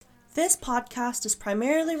This podcast is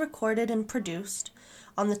primarily recorded and produced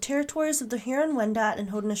on the territories of the Huron-Wendat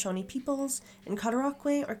and Haudenosaunee peoples in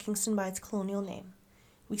Cataraqui or Kingston by its colonial name.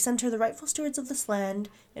 We center the rightful stewards of this land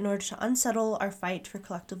in order to unsettle our fight for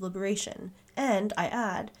collective liberation, and, I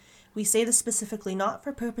add, we say this specifically not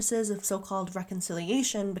for purposes of so-called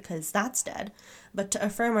reconciliation, because that's dead, but to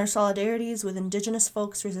affirm our solidarities with Indigenous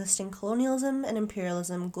folks resisting colonialism and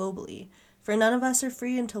imperialism globally, for none of us are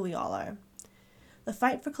free until we all are. The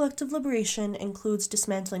fight for collective liberation includes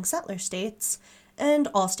dismantling settler states, and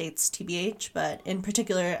all states, TBH, but in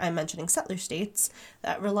particular I'm mentioning settler states,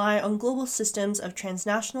 that rely on global systems of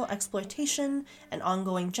transnational exploitation and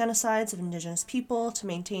ongoing genocides of Indigenous people to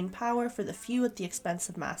maintain power for the few at the expense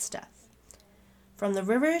of mass death. From the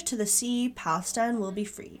river to the sea, Palestine will be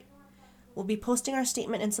free. We'll be posting our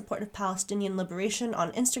statement in support of Palestinian liberation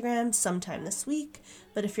on Instagram sometime this week,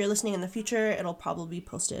 but if you're listening in the future, it'll probably be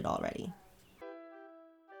posted already.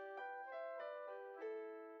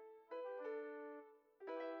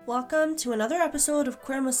 Welcome to another episode of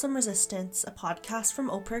Queer Muslim Resistance, a podcast from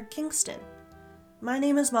Oakland, Kingston. My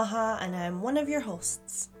name is Maha, and I'm one of your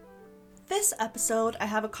hosts. This episode, I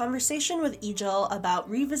have a conversation with Ejel about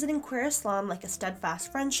revisiting queer Islam like a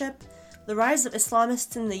steadfast friendship, the rise of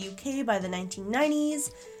Islamists in the UK by the 1990s,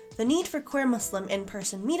 the need for queer Muslim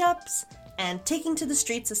in-person meetups, and taking to the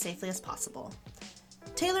streets as safely as possible.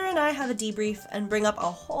 Taylor and I have a debrief and bring up a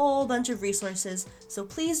whole bunch of resources, so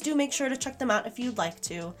please do make sure to check them out if you'd like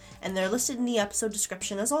to, and they're listed in the episode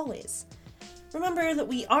description as always. Remember that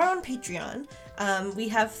we are on Patreon. We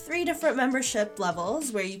have 3 different membership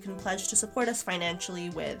levels where you can pledge to support us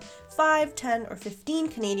financially with 5, 10, or 15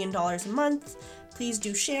 Canadian dollars a month. Please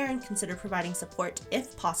do share and consider providing support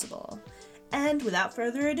if possible. And without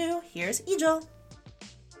further ado, here's Ejel.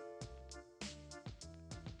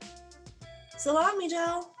 Salam,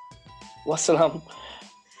 Ejel. Wassalam.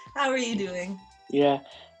 How are you doing? Yeah,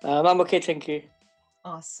 I'm okay, thank you.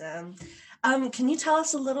 Awesome. Can you tell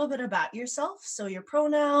us a little bit about yourself? So your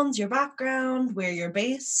pronouns, your background, where you're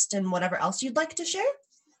based, and whatever else you'd like to share?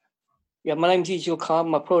 Yeah, my name's Ejel Khan.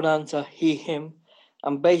 My pronouns are he, him.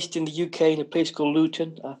 I'm based in the UK in a place called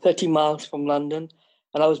Luton, 30 miles from London.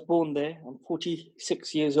 And I was born there. I'm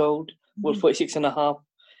 46 years old, well, 46 and a half.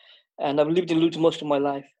 And I've lived in Luton most of my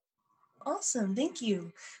life. Awesome, thank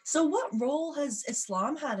you. So what role has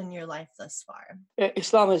Islam had in your life thus far?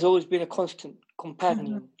 Islam has always been a constant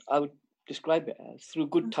companion, I would describe it as, through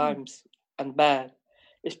good times and bad.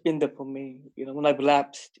 It's been there for me. You know, when I've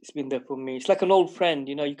lapsed, it's been there for me. It's like an old friend,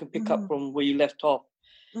 you know, you can pick up from where you left off.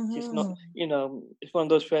 It's not, you know, it's one of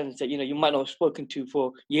those friends that, you know, you might not have spoken to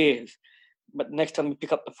for years, but next time you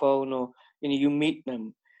pick up the phone or, you know, you meet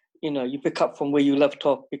them, you know, you pick up from where you left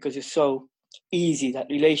off because it's so easy, that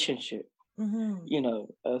relationship. You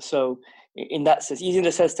know, so in that sense, easy in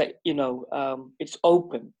the sense that, you know, it's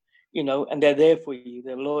open, you know, and they're there for you,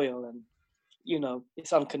 they're loyal, and, you know,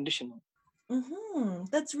 it's unconditional.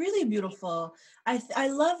 That's really beautiful. I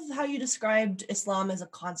love how you described Islam as a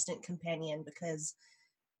constant companion, because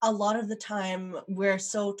a lot of the time we're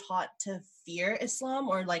so taught to fear Islam,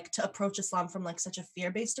 or like to approach Islam from like such a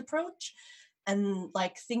fear-based approach, and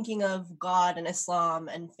like thinking of God and Islam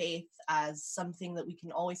and faith as something that we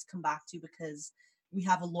can always come back to because we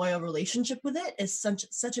have a loyal relationship with it is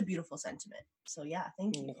such a beautiful sentiment. So yeah,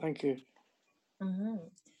 thank you. Thank you.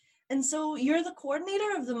 And so you're the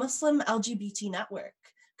coordinator of the Muslim LGBT network.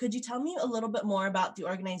 Could you tell me a little bit more about the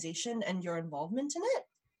organization and your involvement in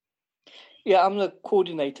it? Yeah, I'm the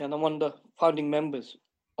coordinator and I'm one of the founding members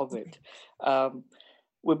of it.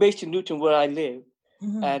 We're based in Luton, where I live,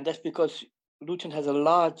 and that's because Luton has a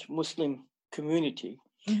large Muslim community,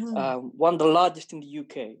 one of the largest in the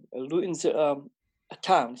UK. Luton's a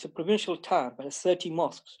town, it's a provincial town, but has 30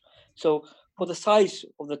 mosques. So for the size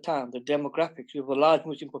of the town, the demographics, we have a large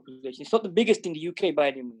Muslim population. It's not the biggest in the UK by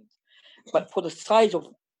any means, but for the size of,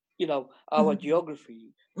 you know, our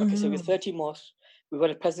geography, like I said, with 30 mosques, we've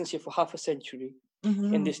had a presence here for half a century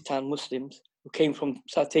in this town, Muslims who came from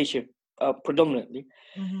South Asia predominantly.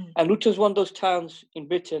 And Luton's one of those towns in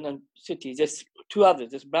Britain and cities. There's 2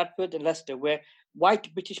 others. There's Bradford and Leicester, where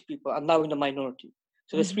white British people are now in the minority.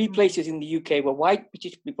 So there's 3 places in the UK where white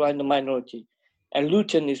British people are in the minority. And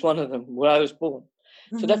Luton is one of them, where I was born.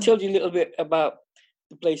 So that tells you a little bit about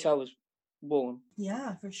the place I was born.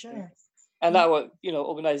 Yeah, for sure. And our, you know,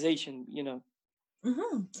 organization, you know.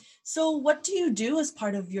 So what do you do as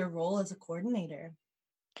part of your role as a coordinator?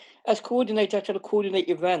 As coordinator, I try to coordinate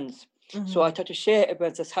events. So I try to share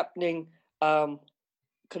events that's happening kind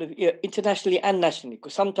of internationally and nationally.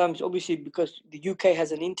 Because sometimes, obviously, because the UK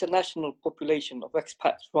has an international population of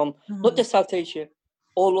expats from not just South Asia,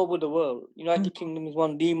 all over the world. United Kingdom is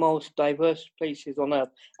one of the most diverse places on earth,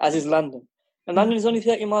 as is London. And London is only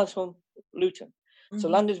 30 miles from Luton. So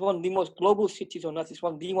London is one of the most global cities on earth. It's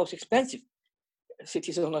one of the most expensive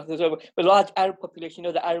cities on earth as well. With a large Arab population,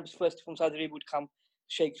 the Arabs first from Saudi Arabia would come,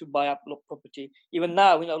 sheikhs would buy up property. Even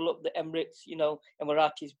now, look, the Emirates,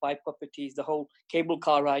 Emiratis buy properties. The whole cable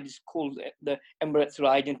car ride is called the Emirates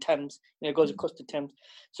ride in Thames. It goes across the Thames.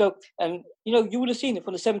 So, and, you would have seen it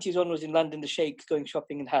from the 70s onwards in London, the sheikhs going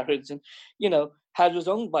shopping in Harrods. And, Harrods was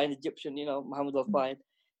owned by an Egyptian, Mohammed Al-Fayed.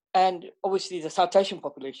 And obviously the South Asian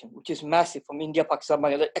population, which is massive from India, Pakistan,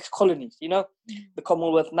 the ex-colonies, the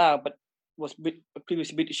Commonwealth now, but was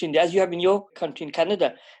previously British India, as you have in your country, in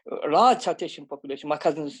Canada, a large South Asian population. My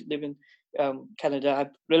cousins live in Canada. I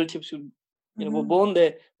have relatives who were born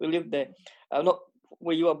there, who live there. Not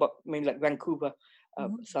where you are, but mainly like Vancouver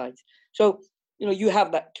sides. So, you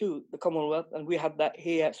have that too, the Commonwealth, and we have that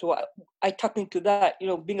here. So I tap into that,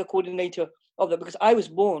 being a coordinator of that, because I was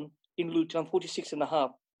born in Luton. I'm 46 and a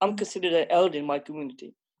half. I'm considered an elder in my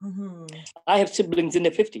community. I have siblings in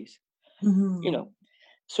their 50s,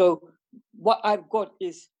 So what I've got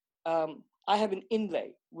is I have an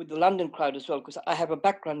inlay with the London crowd as well, because I have a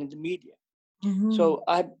background in the media. So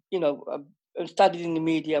I've studied in the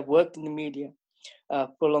media, worked in the media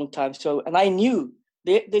for a long time. So, and I knew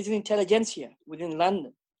there's an intelligentsia within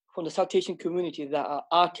London from the South Asian community that are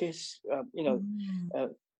artists,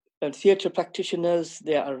 theatre practitioners,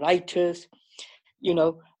 there are writers,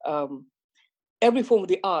 every form of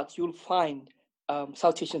the arts, you'll find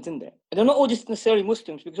South Asians in there. And they're not all just necessarily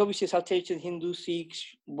Muslims, because obviously South Asian, Hindu, Sikhs,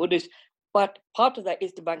 Buddhists, but part of that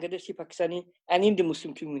is the Bangladeshi, Pakistani, and Indian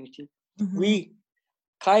Muslim community. We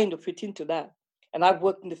kind of fit into that. And I've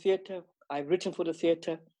worked in the theatre, I've written for the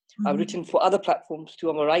theatre, I've written for other platforms too.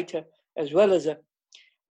 I'm a writer as well as an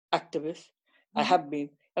activist. I have been.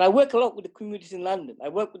 And I work a lot with the communities in London. I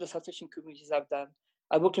work with the South Asian communities I've done.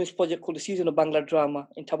 I worked on this project called the Season of Bangla Drama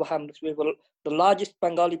in Tower Hamlets. We have the largest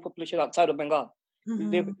Bengali population outside of Bengal. We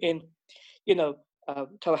live in,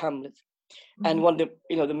 Tower Hamlets. And one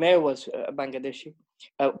of the mayor was Bangladeshi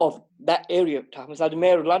of that area of Tower Hamlets. Now the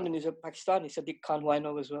mayor of London is a Pakistani, Sadiq Khan, who I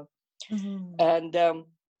know as well. And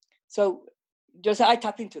so just I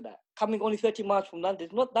tap into that. Coming only 30 miles from London,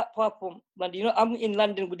 it's not that far from London. I'm in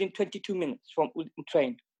London within 22 minutes from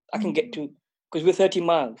train. I can get to, because we're 30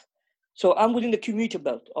 miles. So I'm within the commuter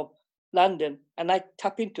belt of London, and I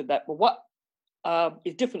tap into that. But what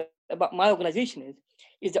is different about my organization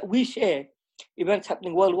is that we share events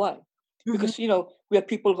happening worldwide. Because, we have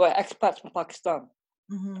people who are expats from Pakistan,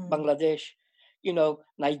 Bangladesh,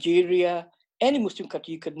 Nigeria, any Muslim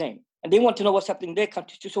country you could name. And they want to know what's happening in their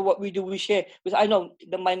countries too. So what we do, we share. Because I know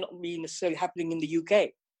that might not be necessarily happening in the UK,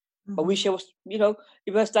 but we share,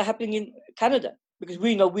 events that are happening in Canada. Because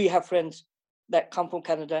we know we have friends that come from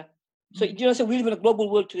Canada. So, so we live in a global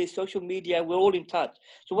world today, social media, we're all in touch.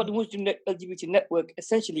 So what the Muslim LGBT Network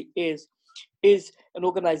essentially is an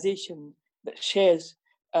organization that shares,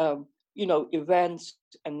 events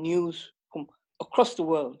and news from across the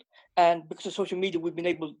world. And because of social media, we've been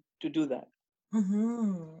able to do that.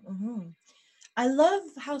 I love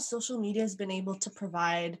how social media has been able to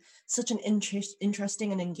provide such an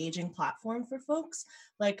interesting and engaging platform for folks.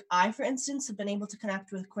 Like I, for instance, have been able to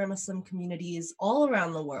connect with queer Muslim communities all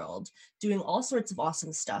around the world, doing all sorts of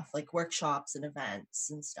awesome stuff like workshops and events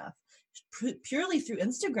and stuff, purely through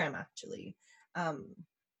Instagram, actually.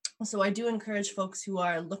 So I do encourage folks who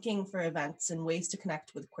are looking for events and ways to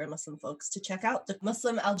connect with queer Muslim folks to check out the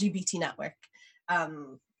Muslim LGBT Network.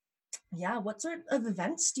 What sort of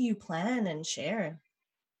events do you plan and share?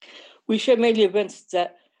 We share mainly events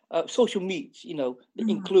that social meets, that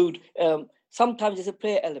include, sometimes there's a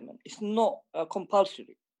prayer element. It's not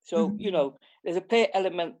compulsory. So, there's a prayer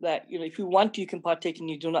element that, if you want to, you can partake in,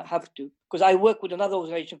 you do not have to. Because I work with another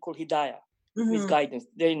organization called Hidayah, with Guidance.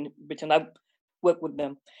 They're in Britain. I work with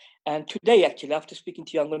them. And today, actually, after speaking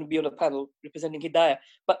to you, I'm going to be on a panel representing Hidayah.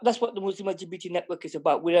 But that's what the Muslim LGBT Network is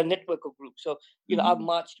about. We're a network of groups. So, I've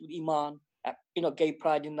marched with Iman at, Gay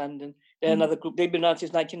Pride in London. They're another group. They've been around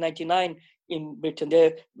since 1999 in Britain.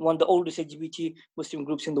 They're one of the oldest LGBT Muslim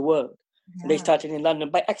groups in the world. Yeah. They started in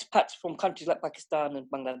London by expats from countries like Pakistan and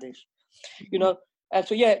Bangladesh. And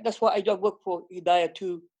so, that's why I work for Hidayah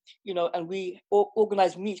too, and we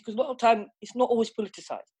organize meets, because a lot of time it's not always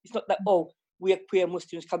politicized. It's not that, we are queer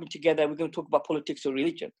Muslims coming together, we're going to talk about politics or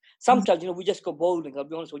religion. Sometimes, we just go bowling, I'll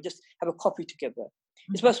be honest, we just have a coffee together.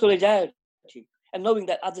 It's about solidarity and knowing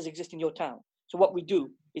that others exist in your town. So what we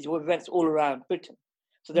do is we have events all around Britain.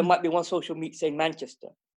 So there might be one social meet, say Manchester,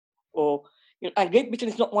 or, and Great Britain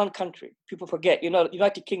is not one country. People forget,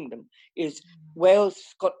 United Kingdom is Wales,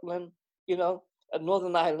 Scotland,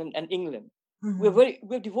 Northern Ireland and England. Mm-hmm.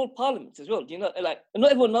 We have devolved parliaments as well. Like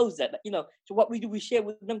not everyone knows that. So what we do, we share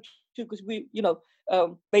with them too, because we,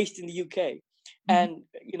 based in the UK, and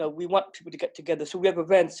we want people to get together. So we have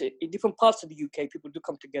events in different parts of the UK. People do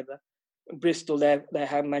come together. In Bristol, they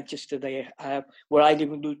have Manchester, they have where I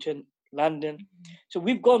live in Luton, London. So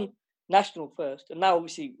we've gone national first, and now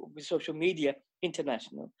obviously with social media,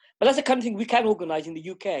 international. But that's the kind of thing we can organise in the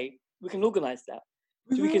UK. We can organise that.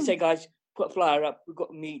 So we can say, guys, put a flyer up. We've got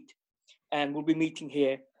to meet, and we'll be meeting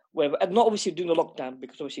here, wherever. And not obviously during the lockdown,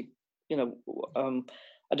 because obviously,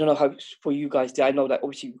 I don't know how it's for you guys there. I know that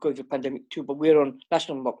obviously going through the pandemic too, but we're on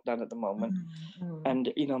national lockdown at the moment,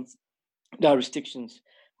 and there are restrictions.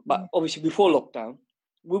 But obviously before lockdown,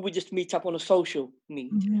 we would just meet up on a social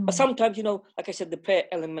meet. But sometimes, like I said, the prayer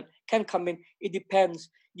element can come in. It depends,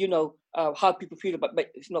 how people feel about it,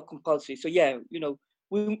 but it's not compulsory. So yeah,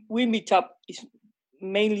 we meet up. It's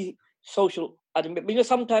mainly social. But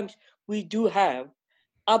sometimes we do have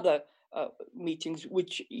other meetings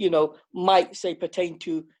which might say pertain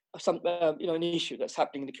to some an issue that's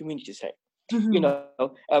happening in the community, say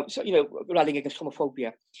rallying against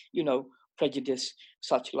homophobia, prejudice,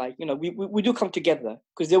 such like. We do come together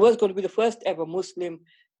because there was going to be the first ever Muslim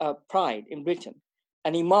pride in Britain,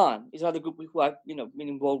 and Iman is another group who I've been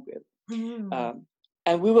involved with,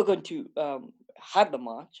 and we were going to have the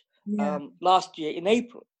march last year in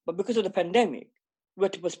April, but because of the pandemic, we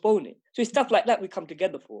had to postpone it. So it's stuff like that we come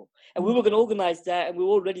together for, and we were going to organize that, and we were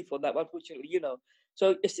all ready for that. But unfortunately,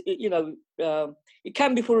 so it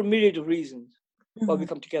can be for a myriad of reasons why we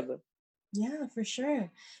come together. Yeah, for sure.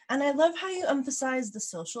 And I love how you emphasize the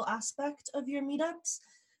social aspect of your meetups,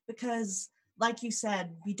 because like you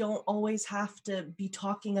said, we don't always have to be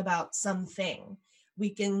talking about something.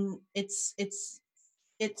 It's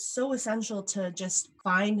so essential to just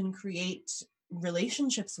find and create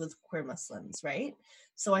relationships with queer Muslims, right?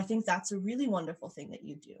 So I think that's a really wonderful thing that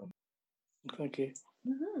you do. Thank you.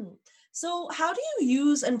 So how do you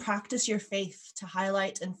use and practice your faith to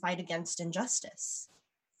highlight and fight against injustice?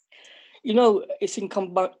 It's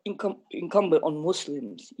incumbent on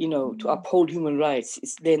Muslims, to uphold human rights.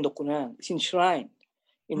 It's there in the Quran. It's enshrined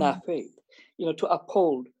in our faith, to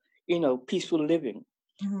uphold, peaceful living,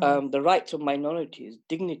 the rights of minorities,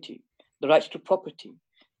 dignity, the rights to property,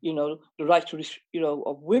 the rights to,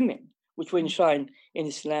 of women, which were enshrined in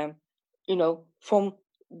Islam, from,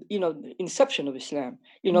 the inception of Islam.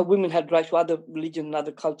 Women had rights to other religions and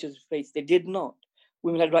other cultures, faiths. They did not.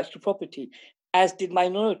 Women had rights to property, as did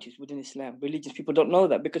minorities within Islam. Religious people don't know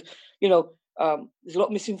that because, there's a lot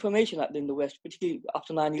of misinformation out there in the West, particularly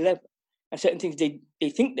after 9/11. And certain things they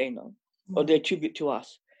think they know or they attribute to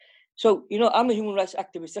us. So, I'm a human rights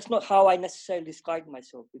activist. That's not how I necessarily described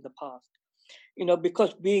myself in the past.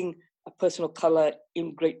 Because being a person of color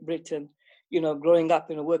in Great Britain, growing up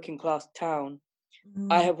in a working class town,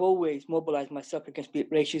 I have always mobilized myself against be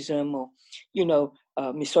it racism or,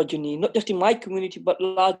 misogyny, not just in my community, but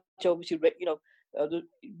larger, obviously,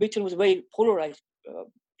 Britain was a very polarized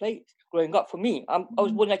place growing up for me. I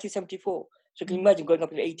was born in 1974. So you can imagine growing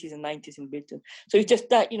up in the 80s and 90s in Britain. So it's just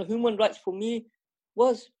that, human rights for me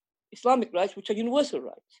was Islamic rights, which are universal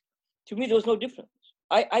rights. To me, there was no difference.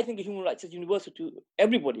 I think the human rights is universal to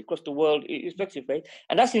everybody across the world, irrespective of faith.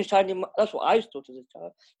 And that's that's what I was taught as a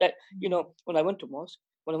child. That, when I went to mosque,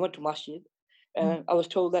 when I went to masjid, and I was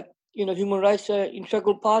told that, human rights are an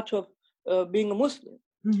integral part of being a Muslim.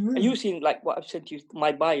 And you've seen, like what I've sent you,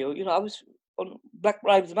 my bio, I was on Black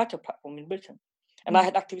Lives Matter platform in Britain. And I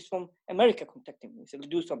had activists from America contacting me, said to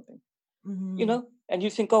do something, and you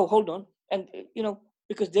think, oh, hold on. And,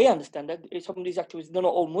 because they understand that some of these activists, they're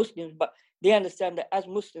not all Muslims, but they understand that as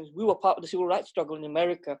Muslims, we were part of the civil rights struggle in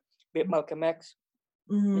America, be it Malcolm X,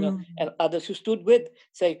 and others who stood with,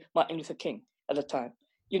 say, Martin Luther King at the time,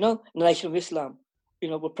 the Nation of Islam,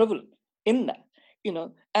 were prevalent in that,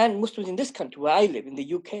 and Muslims in this country where I live, in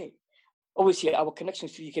the UK. Obviously, our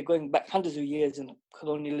connections to the UK going back hundreds of years and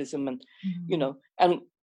colonialism and, and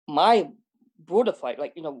my broader fight,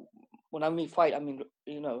 like, when I mean fight, I mean,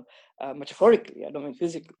 metaphorically, I don't mean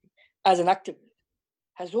physically, as an activist,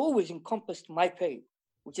 has always encompassed my faith,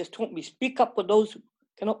 which has taught me speak up for those who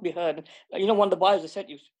cannot be heard. One of the bios I said,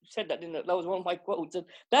 you said that, that was one of my quotes. And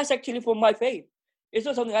that's actually from my faith. It's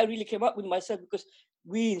not something I really came up with myself because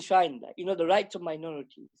we enshrine that, the rights of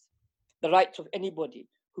minorities, the rights of anybody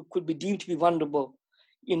who could be deemed to be vulnerable,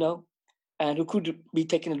 and who could be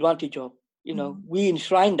taken advantage of, we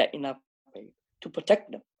enshrine that in our faith to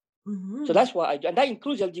protect them. So that's why I do. And that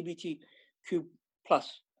includes LGBTQ+.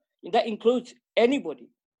 And that includes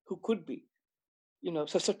anybody who could be,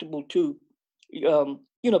 susceptible to,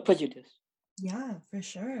 prejudice. Yeah, for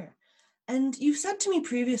sure. And you said to me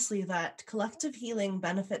previously that collective healing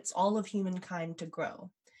benefits all of humankind to grow.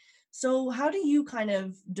 So how do you kind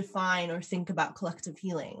of define or think about collective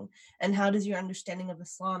healing? And how does your understanding of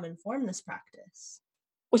Islam inform this practice?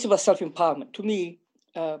 It's about self-empowerment. To me,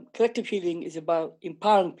 collective healing is about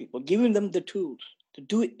empowering people, giving them the tools to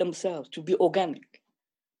do it themselves, to be organic.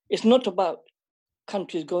 It's not about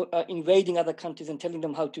countries invading other countries and telling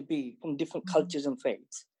them how to be from different cultures and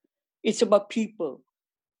faiths. It's about people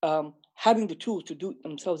having the tools to do it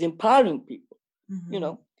themselves, empowering people,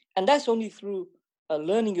 and that's only through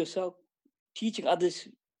learning yourself, teaching others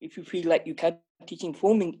if you feel like you can, teaching,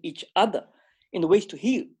 informing each other in the ways to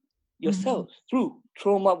heal yourselves through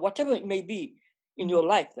trauma, whatever it may be in your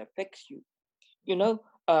life that affects you.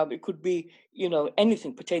 It could be,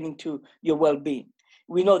 anything pertaining to your well-being.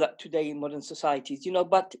 We know that today in modern societies,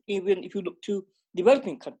 but even if you look to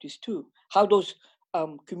developing countries too, how those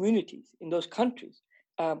communities in those countries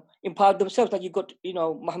empowered themselves. Like you got,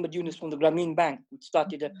 Muhammad Yunus from the Grameen Bank, which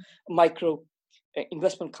started a micro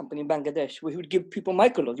investment company in Bangladesh, where he would give people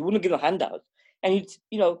microloans. He wouldn't give them handouts. And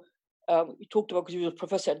he talked about, because he was a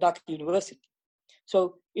professor at Dhaka University.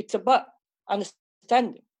 So it's about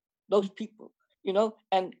understanding those people,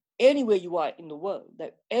 and anywhere you are in the world,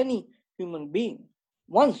 that any human being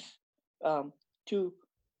wants to,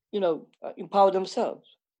 empower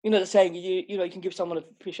themselves. The saying, you can give someone a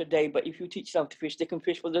fish a day, but if you teach them to fish, they can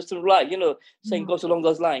fish for the rest of their life. Saying goes along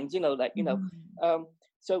those lines.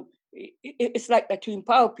 So it's like that, to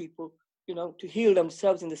empower people, to heal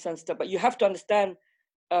themselves in the sense that, but you have to understand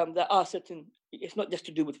there are certain. It's not just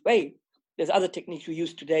to do with faith. There's other techniques we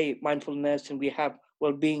use today, mindfulness, and we have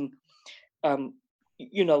well-being,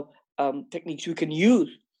 techniques we can use.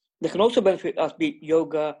 They can also benefit us, be it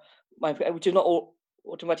yoga, mindfulness, which is not all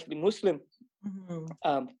automatically Muslim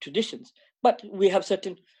traditions, but we have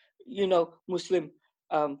certain, Muslim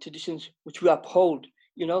traditions which we uphold,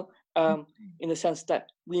 in the sense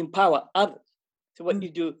that we empower others. So what you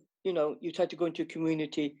do, you try to go into a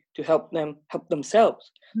community to help them help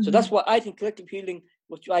themselves. So that's what I think collective healing,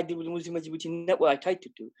 what I do with the Muslim LGBT network, I try to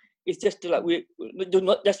do. It's just to, like, we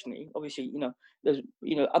not just me, obviously, there's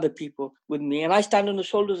other people with me, and I stand on the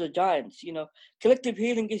shoulders of giants. Collective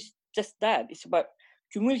healing is just that. It's about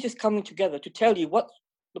communities coming together to tell you what's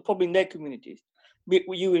the problem in their communities. Be it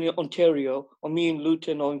you in Ontario, or me in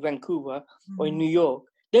Luton, or in Vancouver, or in New York.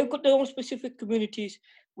 They've got their own specific communities,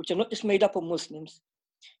 which are not just made up of Muslims.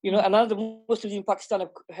 And other Muslims in Pakistan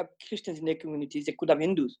have Christians in their communities. They could have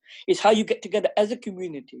Hindus. It's how you get together as a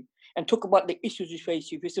community and talk about the issues you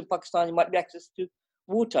face. If it's in Pakistan, it might be access to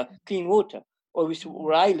water, clean water. Or if it's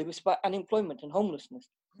where I live, it's about unemployment and homelessness.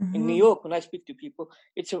 In New York, when I speak to people,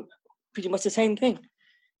 it's pretty much the same thing.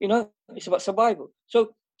 It's about survival.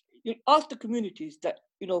 So you ask the communities that,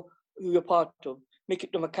 who you're part of, make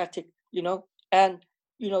it democratic, and,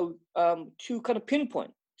 to kind of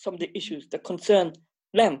pinpoint some of the issues that concern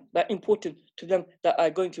them, that are important to them, that are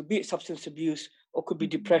going to be substance abuse, or could be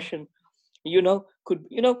depression,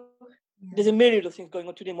 there's a myriad of things going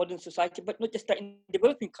on today in modern society, but not just that. In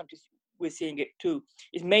developing countries, we're seeing it too.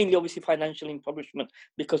 It's mainly obviously financial impoverishment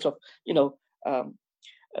because of,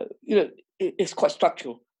 it's quite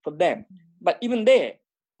structural for them. But even there,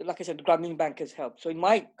 like I said, the Grameen Bank has helped. So in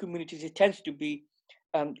my communities, it tends to be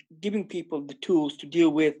giving people the tools to deal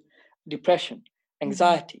with depression,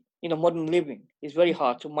 anxiety. Modern living is very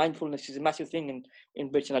hard. So mindfulness is a massive thing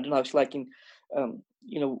in Britain. I don't know how it's like in,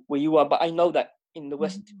 where you are, but I know that in the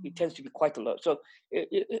West, it tends to be quite a lot. So,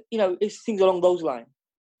 it's things along those lines.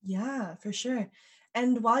 Yeah, for sure.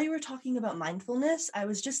 And while you were talking about mindfulness, I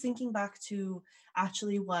was just thinking back to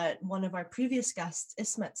actually what one of our previous guests,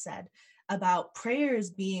 Ismet, said about prayers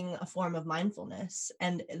being a form of mindfulness.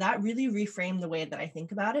 And that really reframed the way that I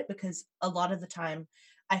think about it, because a lot of the time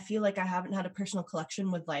I feel like I haven't had a personal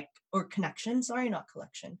connection with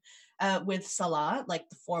with Salah, like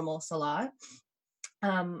the formal Salah.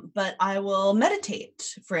 But I will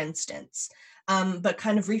meditate, for instance. But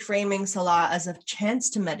kind of reframing Salah as a chance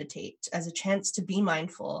to meditate, as a chance to be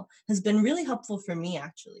mindful, has been really helpful for me,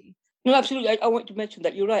 actually. No, absolutely. I want to mention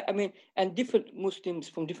that. You're right. I mean, and different Muslims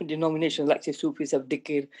from different denominations, like say Sufis have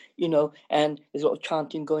dhikr, and there's a lot of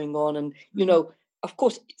chanting going on. And, of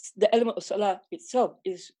course, the element of Salah itself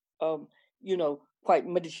is, quite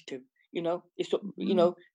meditative. It's,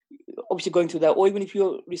 obviously going through that, or even if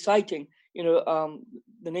you're reciting, the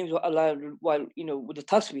names of Allah while, with the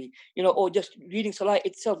tasbih, or just reading Salah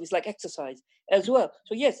itself is like exercise as well.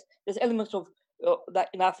 So yes, there's elements of that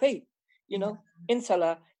in our faith, in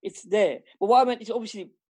Salah, it's there. But what I meant is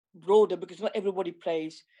obviously broader, because not everybody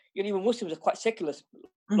prays, You know, even Muslims are quite secular.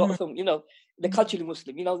 A lot of them, you know, they're culturally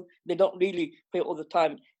Muslim. You know, they don't really pray all the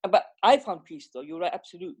time. But I found peace, though. You're right,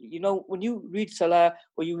 absolutely. You know, when you read Salah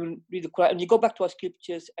or you read the Quran and you go back to our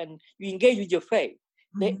scriptures and you engage with your faith,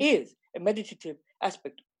 there is a meditative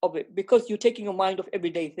aspect of it because you're taking your mind off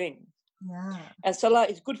everyday things. Yeah. And Salah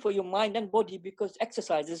is good for your mind and body because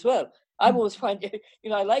exercise as well. I always find, you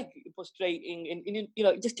know, I like prostrating and, you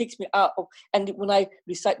know, it just takes me out of, and when I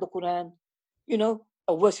recite the Quran, you know,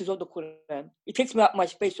 or verses of the Quran, it takes me out my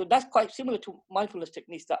space. So that's quite similar to mindfulness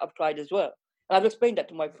techniques that I've tried as well. And I've explained that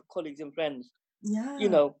to my colleagues and friends, you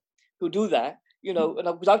know, who do that, you know, and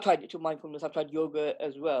because I've tried it to mindfulness, I've tried yoga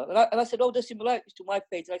as well. And I said, oh, there's similarities to my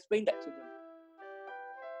faith. And I explained that to them.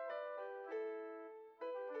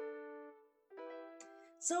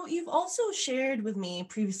 So you've also shared with me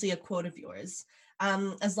previously a quote of yours.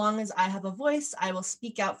 As long as I have a voice, I will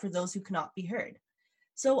speak out for those who cannot be heard.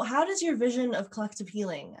 So how does your vision of collective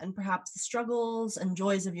healing and perhaps the struggles and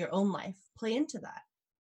joys of your own life play into that?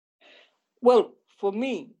 Well, for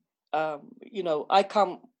me, you know, I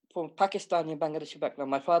come from Pakistani and Bangladeshi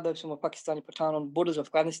background. My father is from a Pakistani Pathan on the borders of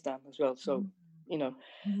Afghanistan as well. So, you know,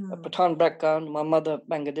 a Pathan background, my mother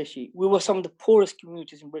Bangladeshi. We were some of the poorest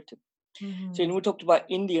communities in Britain. So when we talked about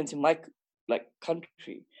Indians in my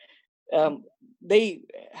country, they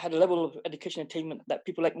had a level of education attainment that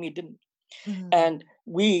people like me didn't. And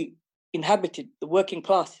we inhabited the working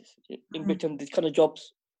classes in Britain, these kind of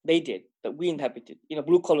jobs they did that we inhabited, you know,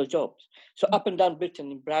 blue collar jobs. So up and down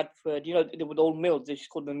Britain, in Bradford, you know, there were old mills, they just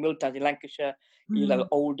called them mill towns in Lancashire, you know, like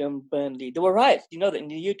Oldham, Burnley. There were riots, you know, that in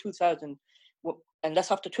the year 2000, and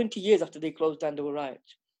that's after 20 years after they closed down, there were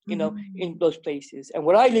riots, you know, in those places. And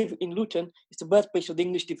where I live in Luton, it's the birthplace of the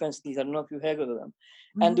English Defence League. I don't know if you've heard of them.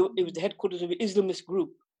 And it was the headquarters of an Islamist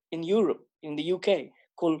group in Europe, in the UK,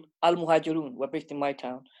 called Al Muhajirun, were based in my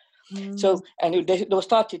town. So, and they were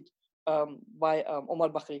started by Omar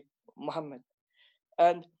Bakri Muhammad.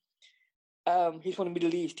 And he's from the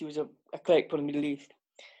Middle East. He was a cleric from the Middle East.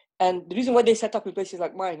 And the reason why they set up in places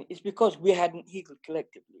like mine is because we hadn't healed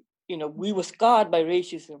collectively. You know, we were scarred by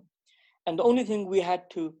racism. And the only thing we had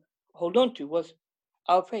to hold on to was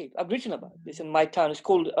our faith. I've written about this in my town. It's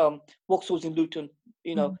called Vauxhalls in Luton,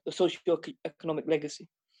 you know, the socio-economic legacy.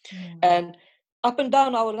 And up and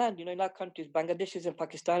down our land, you know, in our countries, Bangladeshis and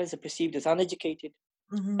Pakistanis are perceived as uneducated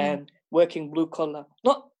and working blue collar.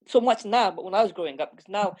 Not so much now, but when I was growing up, because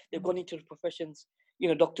now they've gone into the professions, you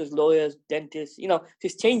know, doctors, lawyers, dentists, you know,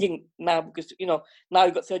 it's changing now because, you know, now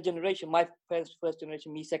you've got third generation, my parents first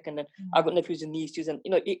generation, me second, and I've got nephews and nieces, and, you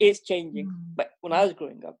know, it is changing. But when I was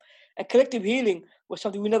growing up, and collective healing was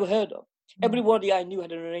something we never heard of. Everybody I knew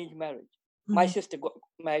had an arranged marriage. My sister got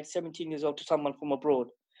married 17 years old to someone from abroad,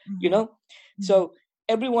 you know? So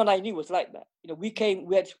everyone I knew was like that. You know, we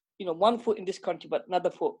had, you know, one foot in this country, but another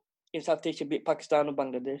foot in South Asia, be it Pakistan or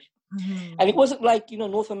Bangladesh. And it wasn't like, you know,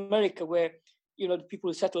 North America where, you know, the people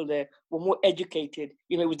who settled there were more educated.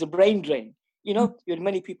 You know, it was the brain drain. You know, you had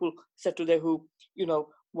many people settled there who, you know,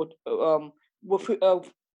 were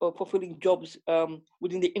fulfilling jobs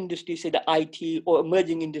within the industry, say the IT or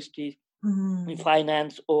emerging industries in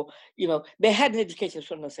finance, or, you know, they had an education,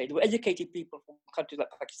 so to say. They were educated people from countries like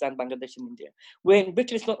Pakistan, Bangladesh, and India. Where in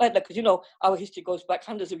Britain, it's not like that, because, you know, our history goes back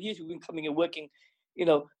hundreds of years. We've been coming and working, you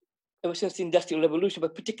know, ever since the Industrial Revolution,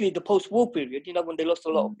 but particularly the post-war period, you know, when they lost a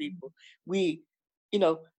lot of people. We, you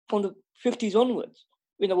know, from the 50s onwards,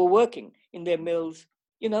 you know, we're working in their mills,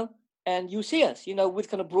 you know, and you see us, you know, with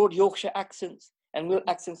kind of broad Yorkshire accents and real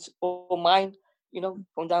accents, or mine, you know,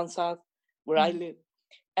 from down south where I live.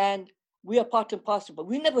 And we are part and parcel, but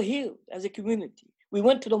we never healed as a community. We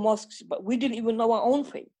went to the mosques, but we didn't even know our own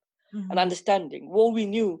faith and understanding. All we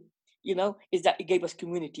knew, you know, is that it gave us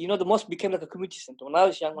community. You know, the mosque became like a community center. When I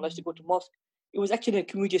was young, when I used to go to mosque, it was actually a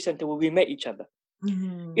community center where we met each other.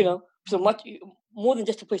 You know, so much more than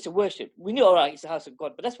just a place of worship. We knew, all right, it's the house of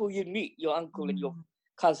God, but that's where you'd meet your uncle and your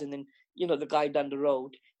cousin and, you know, the guy down the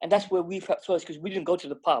road. And that's where we felt first, because we didn't go to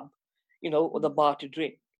the pub, you know, or the bar to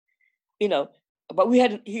drink, you know. But we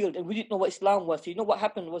hadn't healed, and we didn't know what Islam was. So, you know, what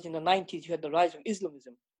happened was in the 90s, you had the rise of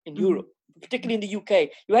Islamism in Europe, particularly in the UK.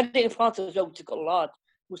 You had it in France as well, which has got a large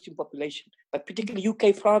Muslim population. But particularly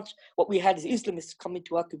UK, France, what we had is Islamists coming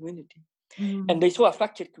to our community. And they saw a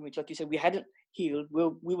fractured community. Like you said, we hadn't healed.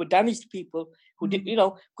 We were damaged people who did, you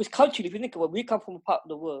know, because culturally, if you think about it, we come from a part of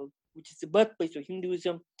the world which is the birthplace of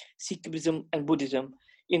Hinduism, Sikhism, and Buddhism.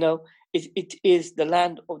 You know, it is the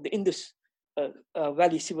land of the Indus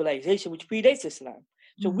Valley civilization, which predates Islam.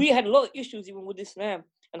 So we had a lot of issues even with Islam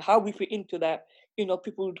and how we fit into that. You know,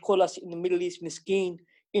 people would call us in the Middle East miskeen,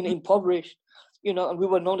 impoverished, you know, and we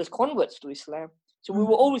were known as converts to Islam. So we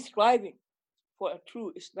were always striving for a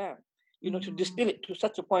true Islam, to distill it to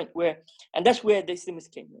such a point where, and that's where the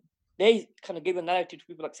Islamists came in. They kind of gave a narrative to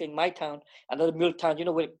people like, say, in my town, another mill town,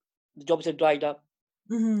 where the jobs had dried up,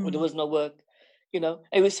 where there was no work,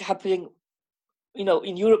 it was happening,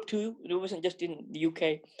 in Europe too. It wasn't just in the UK.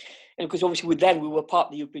 And because obviously with them, we were part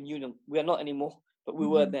of the European Union. We are not anymore, but we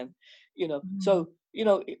were then, So,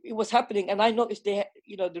 it was happening. And I noticed the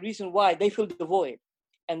reason why they filled the void.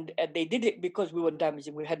 And they did it because we were damaged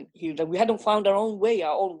and we hadn't healed. And we hadn't found our own way,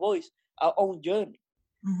 our own voice, our own journey.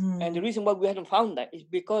 And the reason why we hadn't found that is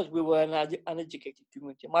because we were an uneducated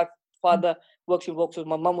community. My father works in Vauxhall.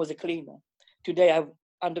 My mum was a cleaner. Today I have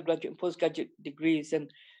undergraduate and postgraduate degrees,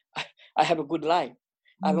 and I have a good life.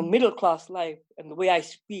 I have a middle class life, and the way I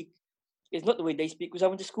speak is not the way they speak, because I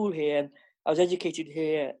went to school here and I was educated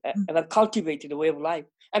here, and I've cultivated a way of life.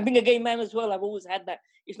 And being a gay man as well, I've always had that.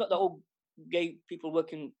 It's not that all gay people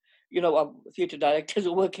working, theatre directors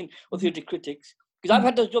or working or theatre critics. Because I've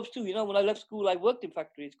had those jobs too. When I left school, I worked in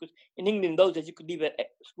factories. Because in England, in those days, you could leave at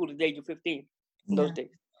school at the age of 15 in those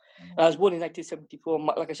days. And I was born in 1974.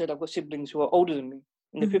 Like I said, I've got siblings who are older than me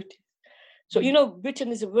in the 50s. So,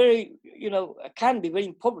 Britain is a very, can be very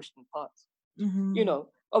impoverished in parts.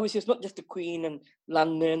 Obviously, it's not just the Queen and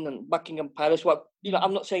London and Buckingham Palace.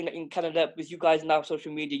 I'm not saying that in Canada, because you guys now,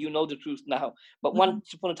 social media, you know the truth now. But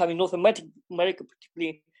once upon a time in North America,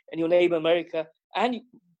 particularly, and your neighbor America, and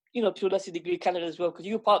to a lesser degree Canada as well, because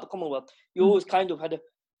you're part of the Commonwealth. You always kind of had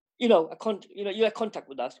you had contact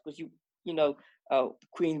with us, because the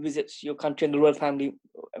Queen visits your country and the royal family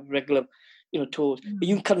regular, tours. But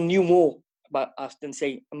you kind of knew more about us than,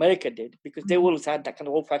 say, America did, because they always had that kind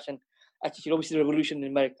of old-fashioned attitude. Obviously, the revolution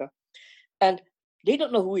in America, and they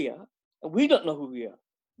don't know who we are, and we don't know who we are.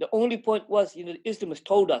 The only point was, the Islamists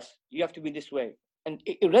told us you have to be this way, and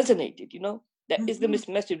it resonated. That Islamist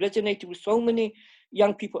message resonated with so many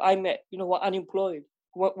young people I met, who were unemployed,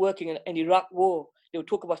 who weren't working in Iraq war. They would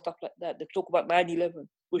talk about stuff like that. They talk about 9/11,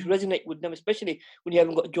 which resonate with them, especially when you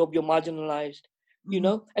haven't got a job, you're marginalized, And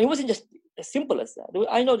it wasn't just as simple as that.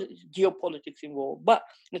 I know there's geopolitics involved, but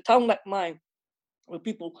in a town like mine, where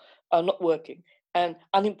people are not working and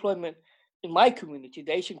unemployment in my community,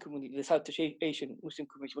 the Asian community, the South Asian Muslim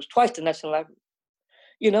community, was twice the national average.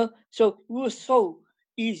 So we were so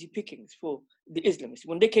easy pickings for the Islamists.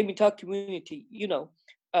 When they came into our community,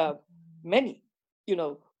 many,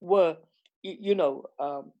 were,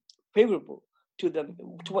 favorable to them,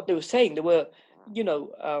 to what they were saying. They were, they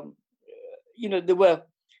were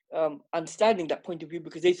understanding that point of view,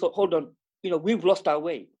 because they thought, hold on, we've lost our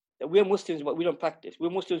way. That we're Muslims, but we don't practice.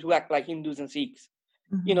 We're Muslims who act like Hindus and Sikhs.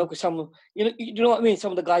 Because some, you know what I mean?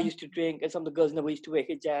 Some of the guys used to drink, and some of the girls never used to wear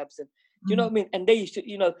hijabs. And do you know what I mean? And they used to,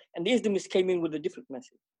 and the Islamists came in with a different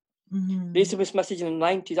message. The Islamist message in the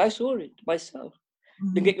 90s, I saw it myself.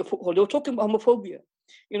 They get your foothold. They were talking about homophobia.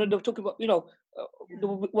 They were talking about,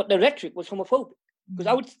 what the rhetoric was homophobic. Because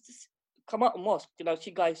I would come out of mosque,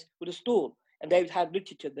 see guys with a stool, and they had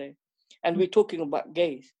literature there. And we're talking about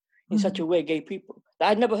gays in such a way, gay people, that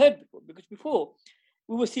I'd never heard before. Because before,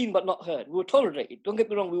 we were seen but not heard. We were tolerated. Don't get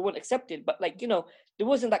me wrong, we weren't accepted. But there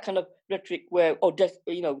wasn't that kind of rhetoric where,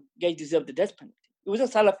 gays deserve the death penalty. It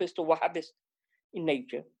wasn't Salafist or Wahhabist in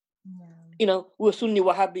nature. We were Sunni,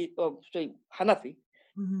 Wahhabi, or say Hanafi,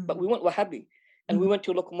 but we weren't Wahhabi. And we went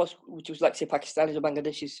to a local mosque, which was like, say, Pakistanis or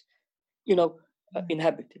Bangladeshis,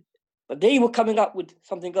 inhabited. But they were coming up with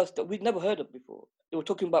something else that we'd never heard of before. They were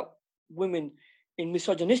talking about women in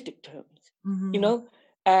misogynistic terms,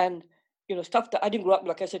 and stuff that I didn't grow up,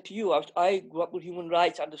 like I said to you, I grew up with human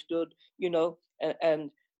rights, understood,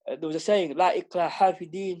 and there was a saying, La ikraha fi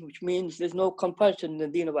din, which means there's no compulsion in the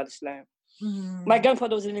deen of Islam. My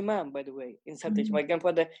grandfather was an imam, by the way, in South Asia. My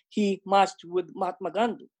grandfather, he marched with Mahatma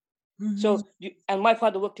Gandhi. So, and my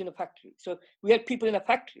father worked in a factory. So we had people in a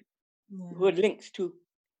factory who had links to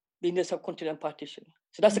the Indian subcontinent partition.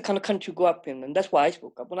 So that's the kind of country you grew up in, and that's why I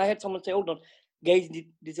spoke up. When I had someone say, hold on, gays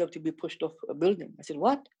deserve to be pushed off a building, I said,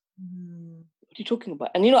 what? What are you talking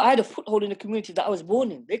about? And I had a foothold in the community that I was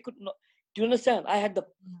born in. They could not. Do you understand? I had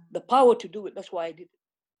the power to do it. That's why I did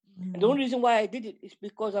it. And the only reason why I did it is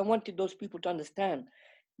because I wanted those people to understand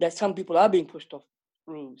that some people are being pushed off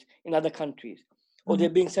roofs in other countries, or they're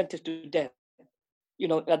being sentenced to death,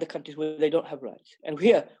 in other countries where they don't have rights. And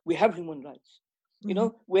here we have human rights,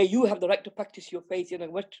 where you have the right to practice your faith in a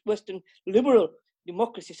Western liberal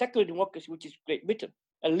democracy, secular democracy, which is Great Britain.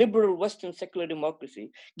 A liberal Western secular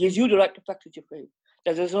democracy gives you the right to practice your faith.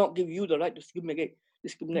 That does not give you the right to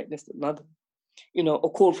discriminate against another,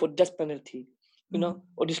 or call for death penalty,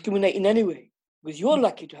 or discriminate in any way, because you're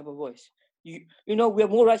lucky to have a voice. We have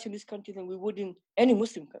more rights in this country than we would in any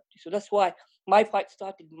Muslim country. So that's why my fight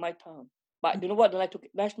started in my town. But you know what? Then I took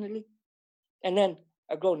it nationally, and then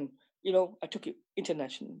I've grown. I took it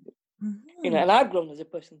internationally. And I've grown as a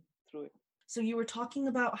person through it. So you were talking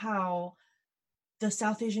about how the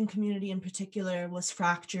South Asian community in particular was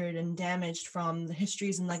fractured and damaged from the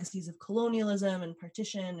histories and legacies of colonialism and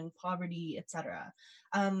partition and poverty, etc.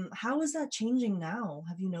 How is that changing now?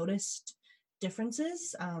 Have you noticed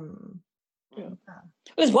differences?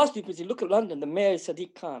 There's vast difference. You look at London, the mayor is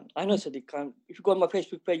Sadiq Khan. I know Sadiq Khan. If you go on my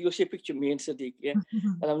Facebook page, you'll see a picture of me and Sadiq,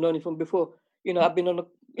 and I've known him from before. I've been on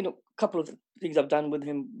a couple of things I've done with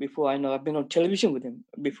him before. I know I've been on television with him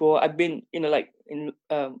before. I've been, like in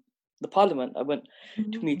the parliament, I went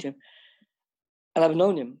to meet him, and I've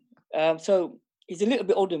known him. So he's a little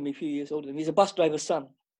bit older than me, a few years older than me. He's a bus driver's son.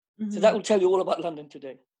 So that will tell you all about London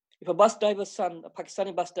today. If a bus driver's son, a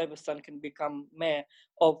Pakistani bus driver's son, can become mayor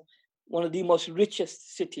of one of the most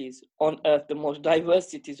richest cities on earth, the most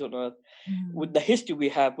diverse cities on earth, with the history we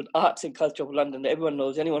have, with arts and culture of London, that everyone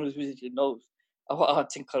knows, anyone who's visited knows our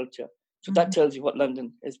arts and culture. So that tells you what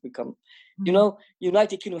London has become.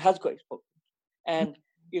 United Kingdom has got its problems. And,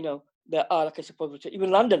 there are, like I said, poverty. Even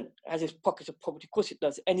London has its pockets of poverty. Of course it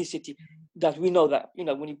does. Any city does. We know that,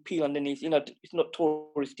 when you peel underneath, it's not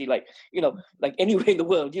touristy, like anywhere in the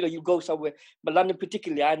world, you go somewhere. But London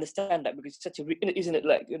particularly, I understand that because it's such isn't it,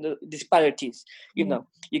 like, disparities, you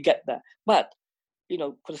get that. But,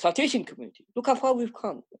 for the South Asian community, look how far we've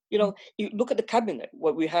come. You look at the cabinet,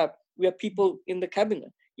 what we have people in the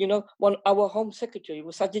cabinet. Our Home Secretary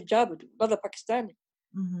was Sajid Javid, another Pakistani.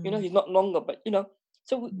 He's not longer, but,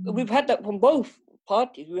 so we've had that from both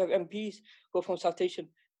parties. We have MPs who are from South Asian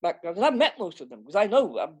backgrounds. And I've met most of them because I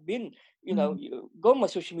know I've been, you go on my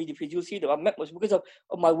social media feed, you'll see them. I've met most because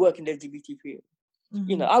of my work in the LGBT field.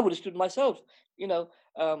 I would have stood myself, if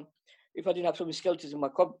I didn't have so many skeletons in my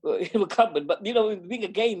cupboard. But, being a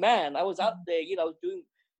gay man, I was out there, doing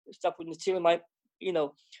stuff with the my,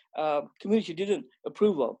 community didn't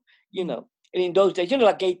approve of, And in those days,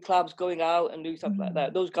 like gay clubs, going out and doing stuff like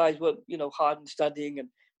that. Those guys were, hard and studying and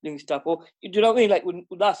doing stuff. Or, do you know what I mean? Like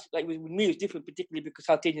with us, like with me, it's different, particularly because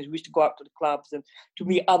South Asians used to go out to the clubs and to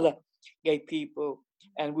meet other gay people.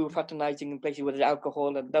 And we were fraternizing in places where there's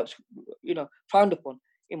alcohol, and that's, frowned upon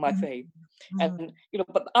in my faith. And,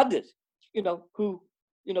 but others, who,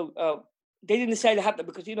 they didn't necessarily have that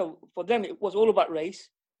because, for them, it was all about race.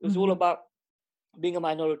 It was all about being a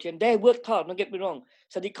minority, and they worked hard. Don't get me wrong.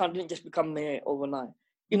 Sadiq Khan didn't just become mayor overnight.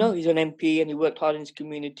 He's an MP and he worked hard in his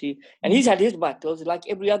community, and he's had his battles like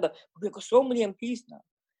every other. We've got so many MPs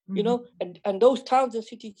now, and those towns and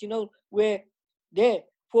cities, where their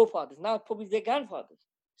forefathers, now probably their grandfathers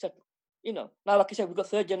settled. Now, like I said, we've got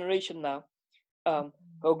third generation now, who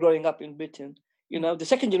are growing up in Britain. The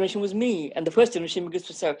second generation was me, and the first generation because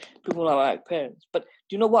for people are like parents. But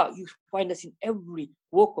do you know what? You find us in every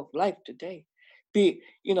walk of life today. Be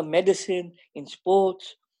it, medicine, in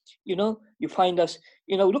sports, you find us,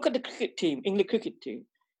 look at the cricket team, England cricket team,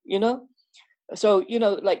 So,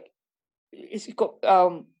 like, it's got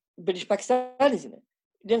British Pakistanis in it.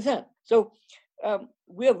 You understand? So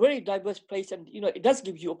we're a very diverse place, and, it does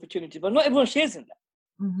give you opportunities, but not everyone shares in that.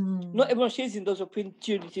 Not everyone shares in those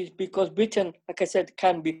opportunities because Britain, like I said,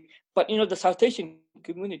 can be, but, the South Asian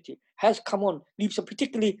community has come on leaps,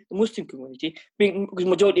 particularly the Muslim community, because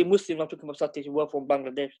majority of Muslims, I'm talking about South Asian, were from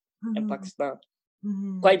Bangladesh and Pakistan,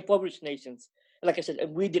 quite impoverished nations. Like I said,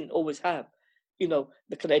 and we didn't always have, the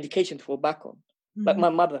kind of education to fall back on. Like my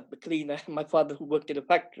mother, the cleaner, my father who worked in a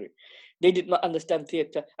factory, they did not understand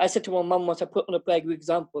theatre. I said to my mum once, I put on a play, for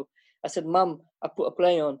example, I said, Mum, I put a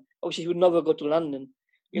play on. Obviously, she would never go to London,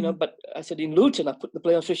 but I said, in Luton, I put the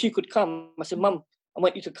play on so she could come. I said, Mum, I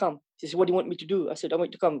want you to come. She said, what do you want me to do? I said, I want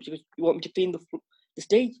you to come. She goes, you want me to clean the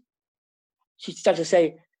stage? She started to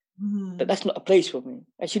say, that's not a place for me.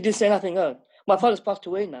 And she didn't say nothing else. My father's passed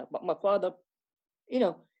away now, but my father,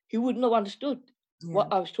 he wouldn't have understood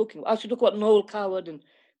what I was talking about. I was talking about Noel Coward and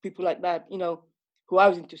people like that, who I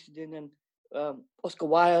was interested in, and Oscar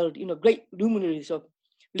Wilde, great luminaries of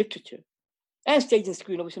literature. And stage and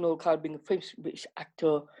screen, obviously Noel Coward being a famous British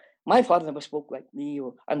actor. My father never spoke like me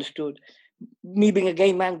or understood. Me being a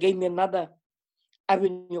gay man gave me another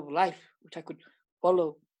avenue of life which I could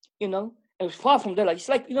follow, and it was far from there. Like,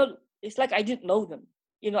 it's like I didn't know them,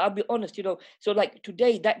 I'll be honest, so like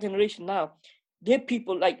today, that generation now, they're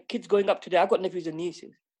people like kids going up today. I've got nephews and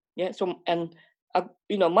nieces, so, and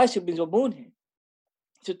my siblings were born here,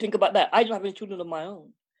 so think about that. I don't have any children of my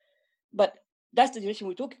own, but that's the generation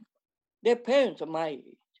we're talking about. Their parents are my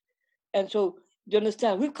age, and so you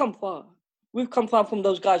understand, we've come far from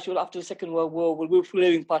those guys who, after the Second World War, we were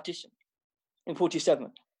living partition in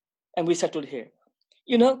 47, and we settled here.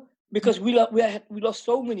 because we lost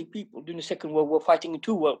so many people during the Second World War, fighting in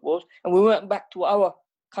 2 world wars, and we went back to our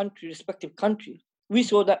respective countries. We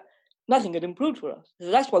saw that nothing had improved for us.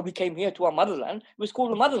 So that's why we came here to our motherland. It was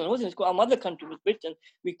called the motherland, wasn't it? It's called our mother country was Britain.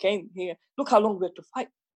 We came here. Look how long we had to fight.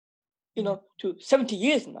 To 70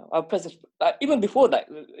 years now. Our presence, even before that,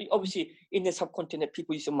 obviously in the subcontinent,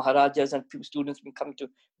 people used to Maharajas and students been coming to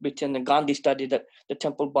Britain, and Gandhi studied at the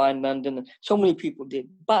Temple Bar in London, and so many people did.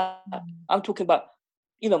 But I'm talking about,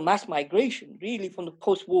 mass migration, really from the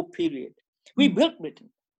post-war period. We built Britain.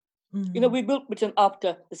 We built Britain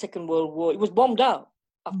after the Second World War. It was bombed out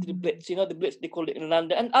after the Blitz. The Blitz, they called it in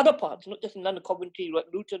London, and other parts, not just in London, Coventry, like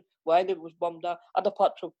Luton, where I live, was bombed out. Other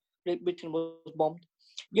parts of Great Britain was bombed.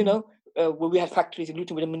 Where we had factories in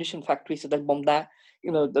Luton with ammunition factories, so they bombed that.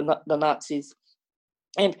 The Nazis,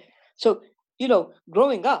 and so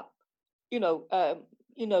growing up, I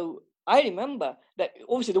remember that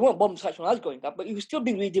obviously there weren't bomb sites when I was growing up, but it was still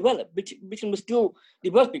being redeveloped. Britain was still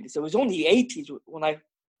developing. So it was only the 80s when I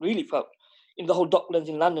really felt the whole Docklands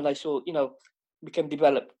in London I saw, became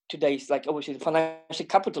developed. Today it's like obviously the financial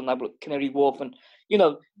capital now, Canary Wharf, and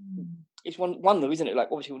it's one though, isn't it? Like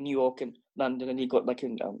obviously New York and London, and you got like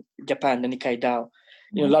in Japan, the Nikkei Dow,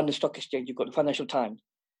 London Stock Exchange, you've got the Financial Times,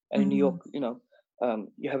 and in New York,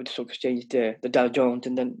 you have the stock exchange there, the Dow Jones,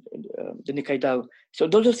 and then the Nikkei Dow. So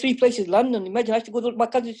those are 3 places. London, imagine I used to go to my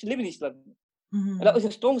cousins to live in East London, and that was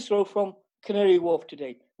a stone's throw from Canary Wharf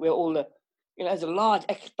today, where all the has a large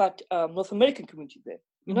expat North American community there.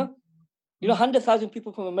 100,000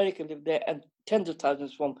 people from America live there, and tens of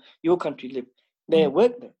thousands from your country live there,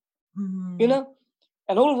 work there.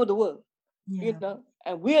 And all over the world.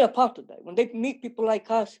 And we are a part of that. When they meet people like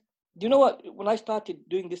us, do you know what? When I started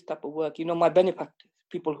doing this type of work, my benefactors,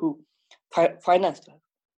 people who financed us,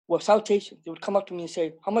 were South Asians. They would come up to me and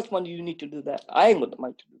say, "How much money do you need to do that?" I ain't got the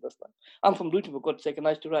money to do that stuff. I'm from Luton, for God's sake, and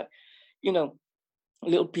I used to write,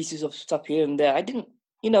 little pieces of stuff here and there. I didn't,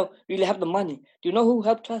 really have the money. Do you know who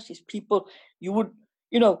helped us? Is people you would,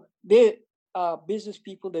 they are business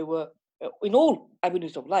people. They were in all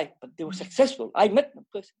avenues of life, but they were successful. I met them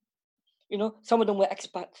personally. Some of them were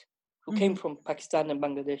expats who came from Pakistan and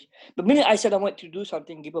Bangladesh. The minute I said I want to do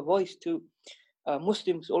something, give a voice to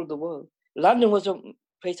Muslims all over the world, London was a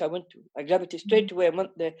place I went to. I gravitated straight away. I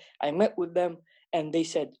went there. I met with them, and they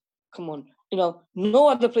said, "Come on, no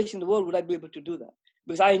other place in the world would I be able to do that,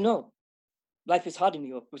 because I know life is hard in New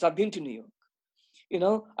York, because I've been to New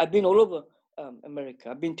York. I've been all over America.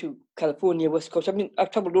 I've been to California, West Coast.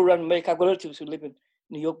 I've traveled all around America. I've got relatives who live in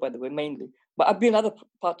New York, by the way, mainly. But I've been in other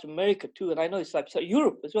parts of America too, and I know it's like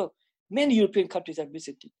Europe as well. Many European countries I've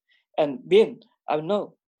visited and been. I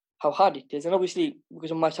know how hard it is. And obviously,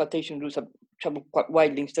 because of my South Asian roots, I've traveled quite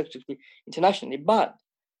widely, extensively, internationally. But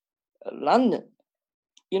London,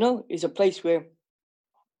 is a place where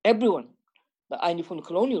everyone that I knew from the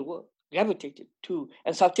colonial world gravitated to.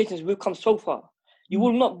 And South Asians, we've come so far. You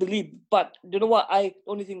will not believe, but you know what? The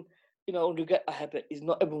only thing, regret I have is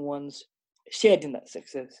not everyone's shared in that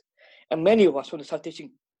success. And many of us from the South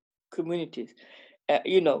Asian communities,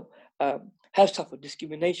 have suffered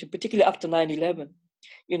discrimination, particularly after 9/11,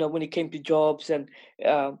 when it came to jobs and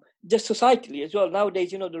just societally as well.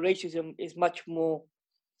 Nowadays, the racism is much more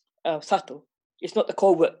subtle. It's not the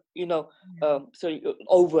covert,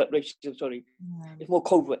 overt racism, sorry. It's more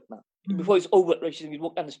covert now. Before it's overt racism, you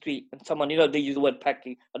walk down the street and someone, they use the word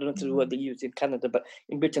Paki. I don't know if it's the word they use in Canada, but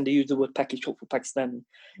in Britain they use the word Paki, short for Pakistan.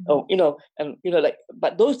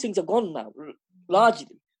 But those things are gone now,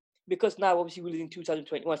 largely. Because now, obviously, we live in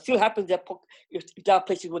 2021. It still happens that if there are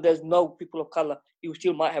places where there's no people of color, you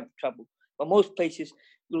still might have trouble. But most places,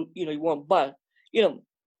 you won't. But,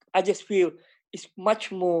 I just feel it's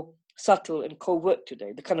much more subtle and covert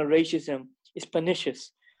today. The kind of racism is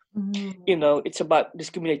pernicious. It's about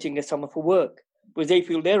discriminating against someone for work, because they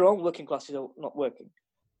feel their own working classes are not working.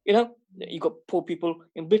 You got poor people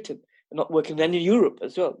in Britain not working, then in Europe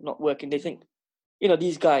as well, not working. They think,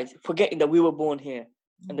 these guys, forgetting that we were born here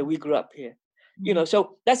and that we grew up here.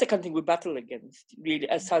 So that's the kind of thing we battle against, really,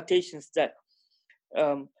 as South Asians, that,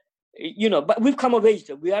 but we've come of age,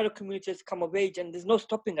 though. We are a community that's come of age, and there's no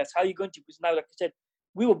stopping us. How are you going to? Because now, like I said,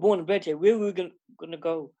 we were born and bred here. Where are we going to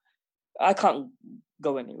go? I can't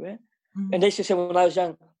go anywhere. And they used to say when I was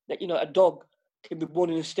young that, a dog can be born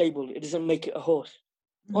in a stable. It doesn't make it a horse.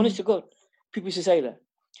 Honest to God, people used to say that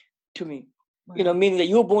to me. Wow. Meaning that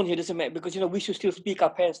you're born here doesn't matter, because, we should still speak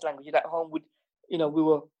our parents' language. At home, we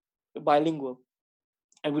were bilingual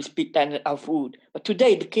and we speak that in our food. But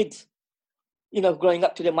today, the kids, growing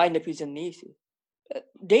up today, my nephews and nieces,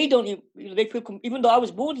 they don't even, they feel, even though I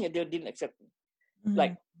was born here, they didn't accept me.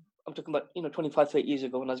 Like, I'm talking about, 25, 30 years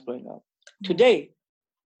ago when I was growing up. Today,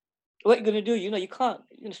 what are you going to do? You can't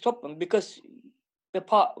stop them because they're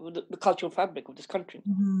part of the cultural fabric of this country.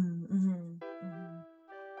 Mm-hmm, mm-hmm, mm-hmm.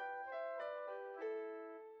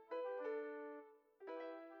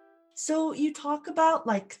 So you talk about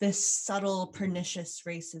like this subtle, pernicious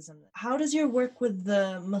racism. How does your work with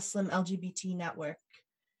the Muslim LGBT network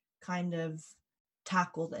kind of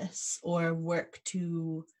tackle this or work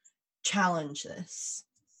to challenge this?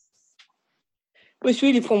 But it's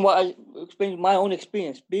really from what I explained, my own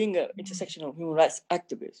experience, being an intersectional human rights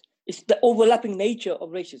activist. It's the overlapping nature of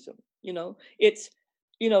racism. It's,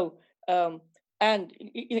 and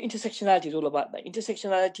intersectionality is all about that.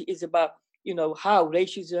 Intersectionality is about, how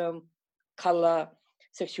racism, color,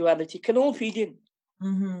 sexuality can all feed in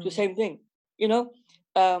to the same thing.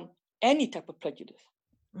 Any type of prejudice,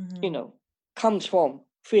 comes from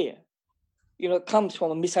fear, comes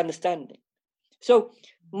from a misunderstanding. So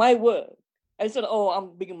my work, I said,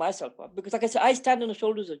 I'm bigging myself up because, like I said, I stand on the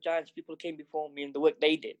shoulders of giants. People came before me and the work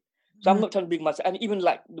they did. So I'm not trying to big myself. And even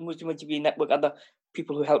like the Muslim LGBT network, other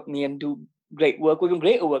people who help me and do great work, or even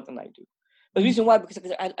greater work than I do. But the reason why, because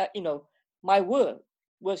like I said, my work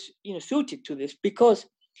was, suited to this because,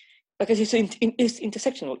 like I said, it's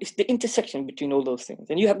intersectional. It's the intersection between all those things.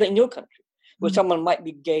 And you have that in your country, where someone might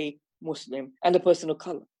be gay, Muslim, and a person of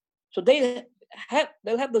color. So they'll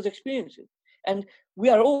have those experiences. And we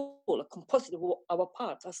are all a composite of our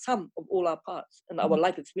parts, a sum of all our parts and our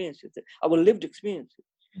life experiences, our lived experiences.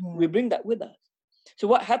 Yeah. We bring that with us. So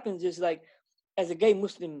what happens is, like, as a gay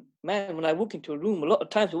Muslim man, when I walk into a room, a lot of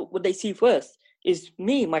times what they see first is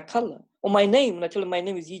me, my color, or my name. And I tell them my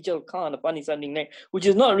name is Ejel Khan, a funny sounding name, which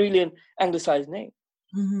is not really an anglicized name.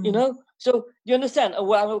 So do you understand?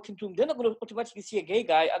 When I walk into a room, they're not going to automatically see a gay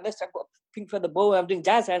guy unless I've got a pink feather bow and I'm doing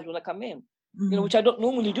jazz hands when I come in, which I don't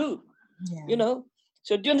normally do. Yeah.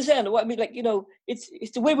 So do you understand what I mean? Like,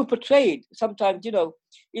 it's the way we're portrayed. Sometimes,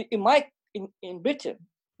 in Britain,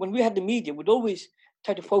 when we had the media, we'd always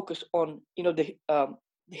try to focus on, the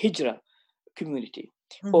hijra community,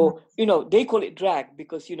 or they call it drag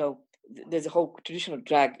because there's a whole tradition of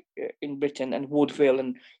drag in Britain and vaudeville,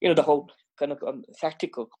 and the whole kind of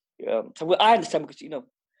theatrical. So I understand because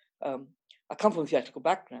I come from a theatrical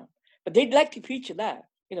background, but they'd like to feature that,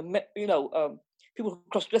 people who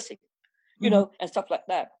cross dressing, and stuff like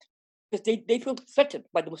that, because they feel threatened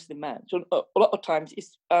by the Muslim man. So a lot of times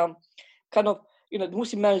it's kind of, the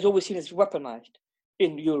Muslim man is always seen as weaponized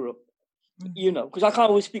in Europe, because I can't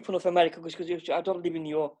always speak for North America because I don't live in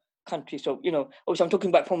your country. So, obviously I'm talking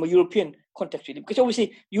about from a European context, really, because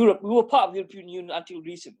obviously Europe, we were part of the European Union until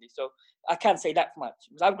recently. So I can't say that much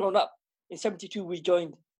because I've grown up. In 1972, we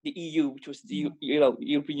joined the EU, which was the,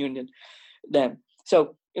 European Union then.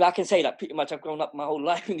 So, I can say that pretty much I've grown up my whole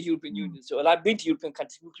life in the European Union. So, and I've been to European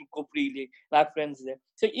countries, we can go freely, and I have friends there.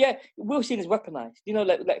 So, yeah, we're seen as weaponized,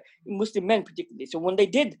 like Muslim men particularly. So when they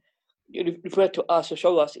did refer to us or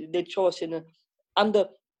show us, they'd show us under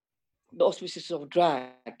the auspices of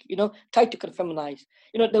drag, tried to kind of feminize.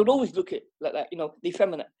 They would always look at like that, the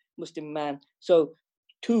effeminate Muslim man. So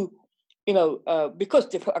because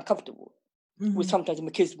they felt uncomfortable with sometimes the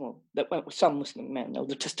machismo that went with some Muslim men, or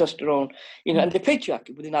the testosterone, and the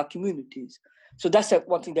patriarchy within our communities. So that's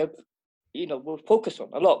one thing that we'll focus on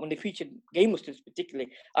a lot when they featured gay Muslims,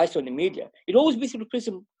 particularly I saw in the media. It always be through the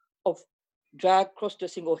prism of drag,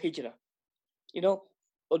 cross-dressing, or hijrah,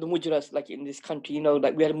 or the mujras, like in this country,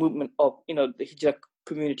 like we had a movement of, the hijrah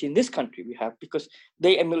community in this country we have, because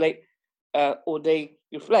they emulate or they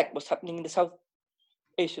reflect what's happening in the South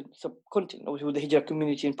Asian subcontinent, obviously with the hijrah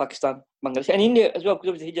community in Pakistan, Bangladesh, and India as well, because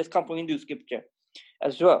obviously hijrahs come from Hindu scripture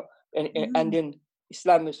as well. And then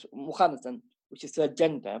Islam is Muhammadan, which is third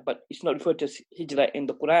gender, but it's not referred to as hijrah in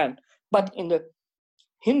the Quran. But in the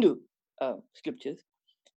Hindu scriptures,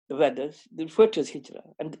 the Vedas, they refer to as hijrah.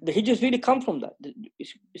 And the hijras really come from that.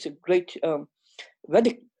 It's a great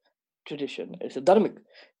Vedic tradition. It's a dharmic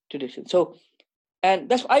tradition. So, and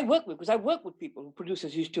that's what I work with, because I work with people who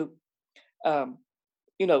producers used to,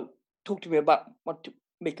 talk to me about want to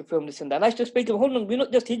make a film, this and that. And I just explain to them, hold on, we're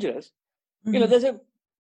not just hijras. There's a,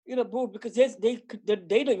 broad, because they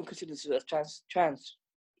don't even consider this as trans,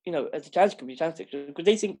 as a trans community, transsexual, because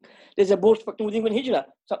they think there's a broad spectrum within even hijrah.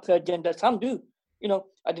 Some third gender, some do,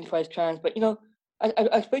 identify as trans, but I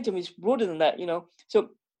explain to them it's broader than that, So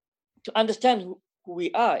to understand who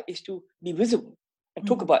we are is to be visible and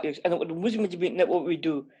talk about this. And what the Muslim LGBT Network, what we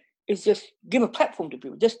do is just give a platform to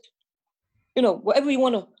people. Just, whatever you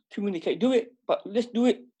want to communicate, do it, but let's do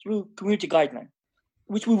it through community guidelines,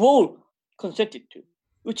 which we've all consented to,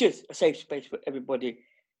 which is a safe space for everybody,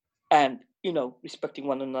 and respecting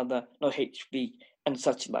one another, no hate speech and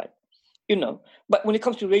such like. But when it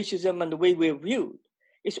comes to racism and the way we're viewed,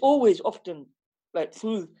 it's always often like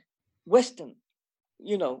through Western,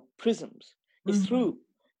 prisms. It's through,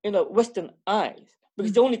 Western eyes.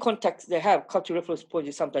 Because the only contacts they have, cultural reference points,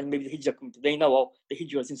 is sometimes maybe the Hijra community. They know, the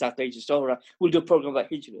Hijras in South Asia, so we'll do a program about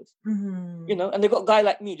Hijras. And they got a guy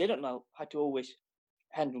like me, they don't know how to always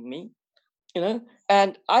handle me,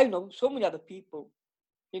 And I know so many other people,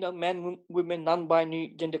 men, women,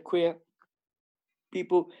 non-binary, genderqueer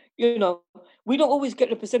people, we don't always get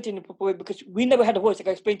represented in a proper way because we never had a voice. Like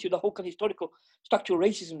I explained to you, the whole kind of historical structural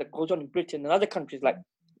racism that goes on in Britain and other countries like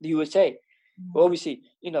the USA. Well, obviously,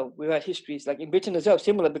 we've had histories like in Britain as well,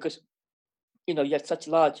 similar because, you had such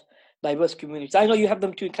large, diverse communities. I know you have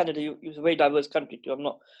them too in Canada. It's a very diverse country too. I'm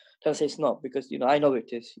not trying to say it's not because, I know it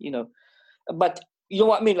is, But you know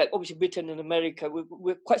what I mean? Like obviously Britain and America,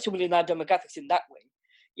 we're quite similar in our demographics in that way,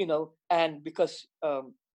 and because,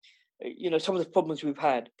 some of the problems we've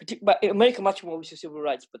had, but in America, much more obviously civil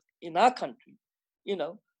rights, but in our country,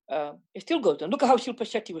 it still goes on. Look at how Shilpa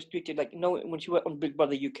Shetty was treated, like, when she went on Big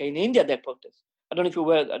Brother UK. In India, they protest. I don't know if you're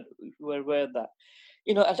aware of that.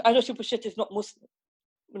 I know Shilpa Shetty is not Muslim,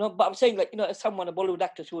 but I'm saying, like, as someone, a Bollywood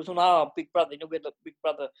actress who was on our Big Brother, we had the Big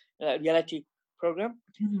Brother reality program,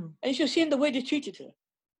 and you seeing the way they treated her.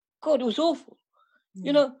 God, it was awful.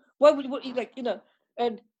 Why would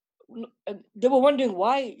and they were wondering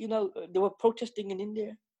why, they were protesting in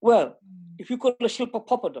India. Well, if you call a Shilpa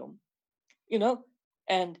Papadam,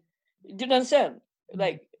 and do you understand?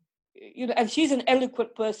 Like, and she's an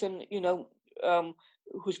eloquent person,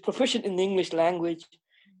 who's proficient in the English language,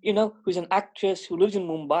 who's an actress who lives in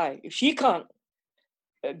Mumbai. If she can't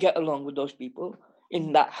get along with those people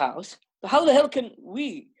in that house, how the hell can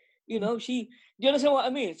we? Do you understand what I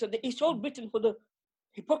mean? So it's all written for the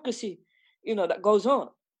hypocrisy, that goes on.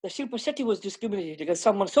 The Shilpa Shetty was discriminated against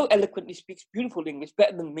someone so eloquently speaks beautiful English,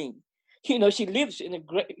 better than me. She lives in a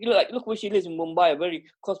great, look where she lives in Mumbai, a very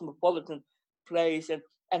cosmopolitan place, and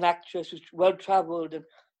an actress who's well-traveled,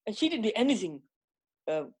 and she didn't do anything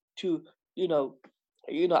to,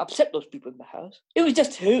 upset those people in the house. It was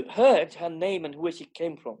just her and her name and where she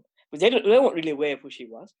came from. But they weren't really aware of who she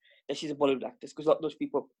was, that she's a Bollywood actress, because a lot of those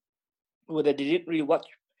people who they didn't really watch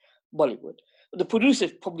Bollywood. The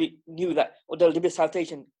producers probably knew that, or the South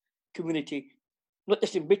Asian community, not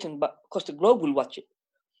just in Britain, but across the globe will watch it.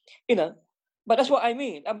 But that's what I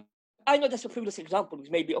mean. I know that's a frivolous example, because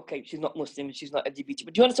maybe, okay, she's not Muslim, she's not LGBT,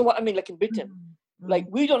 but do you understand what I mean? Like in Britain, like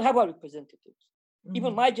we don't have our representatives.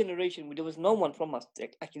 Even my generation, there was no one from us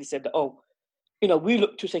that actually said that, we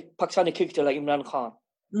look to, say, Pakistani cricketer like Imran Khan,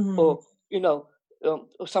 or,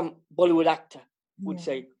 or some Bollywood actor would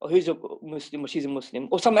say, he's a Muslim or she's a Muslim,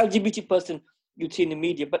 or some LGBT person you'd see in the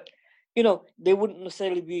media, but, they wouldn't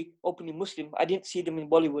necessarily be openly Muslim. I didn't see them in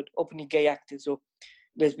Bollywood, openly gay actors or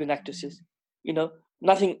lesbian actresses,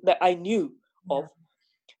 nothing that I knew of.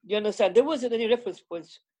 Do you understand? There wasn't any reference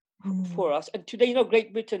points for us. And today,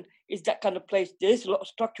 Great Britain is that kind of place. There's a lot of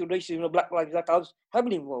structural racism, Black Lives Matter. I was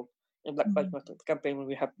heavily involved in Black Lives Matter campaign when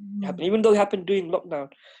we happened. Even though it happened during lockdown,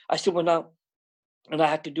 I still went out and I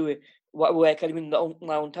had to do it where I can, even in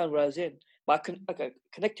my own town where I was in. But I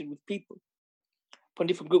connected with people from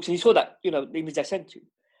different groups. And you saw that, the image I sent you,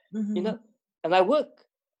 and I work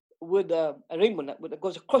with a rainbow network that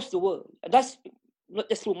goes across the world. And that's not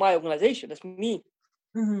just through my organization, that's me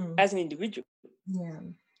as an individual.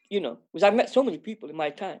 Because I've met so many people in my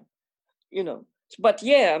time, But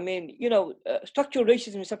yeah, I mean, structural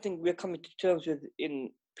racism is something we're coming to terms with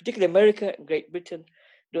in particularly America and Great Britain,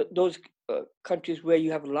 those countries where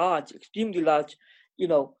you have large, extremely large,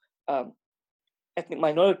 ethnic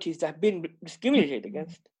minorities that have been discriminated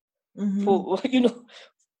against for,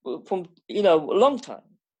 from, a long time.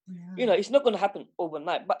 It's not going to happen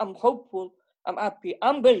overnight, but I'm hopeful, I'm happy,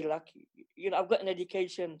 I'm very lucky. I've got an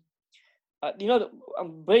education.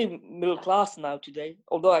 I'm very middle class now today,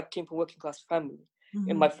 although I came from working class family,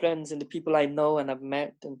 and my friends and the people I know and I've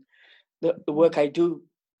met and the work I do.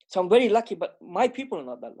 So I'm very lucky, but my people are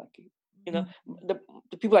not that lucky.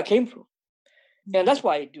 The people I came from. And that's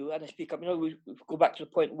why I do, and I speak up. We go back to the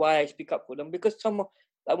point why I speak up for them, because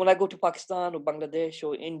like when I go to Pakistan or Bangladesh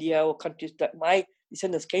or India or countries that my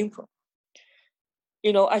descendants came from,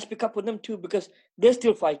 I speak up for them too, because they're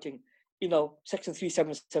still fighting, Section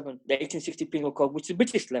 377, the 1860 Penal Code, which is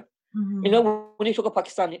British left. When you talk about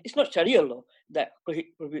Pakistan, it's not Sharia law that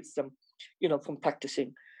prohibits them, from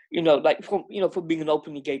practicing, like for being an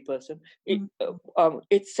openly gay person.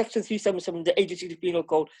 It's Section 377, the 1860 Penal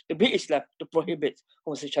Code, the British left that prohibits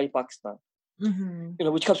homosexuality in Pakistan.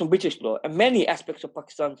 Which comes from British law, and many aspects of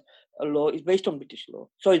Pakistan's law is based on British law.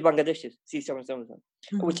 So is Bangladesh's C777,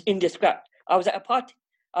 which India scrapped. I was at a party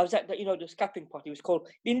I was at the, the scrapping party. It was called,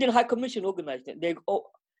 the Indian High Commission organized it.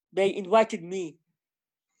 They invited me,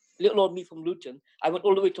 little old me from Luton. I went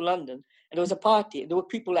all the way to London, and there was a party. There were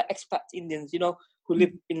people like expats, Indians, who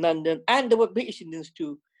live in London, and there were British Indians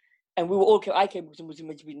too. And we were all, I came because Muslim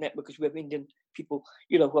Majid Network, because we have Indian people,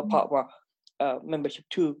 who are part of our membership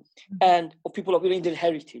too, and or people of Indian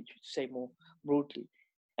heritage, to say more broadly.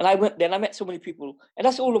 And I went there and I met so many people, and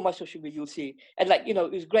that's all on my social media, you'll see. And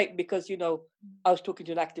it was great because, I was talking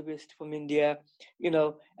to an activist from India,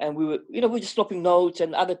 and we were just swapping notes,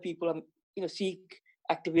 and other people, Sikh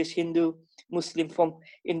activists, Hindu, Muslim from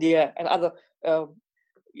India, and other,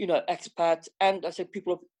 expats, and I said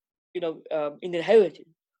people of, Indian heritage.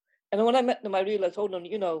 And when I met them, I realized, hold on,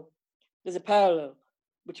 there's a parallel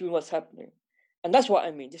between what's happening. And that's what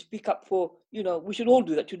I mean. Just speak up for, we should all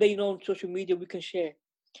do that. Today, on social media, we can share,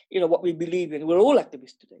 what we believe in. We're all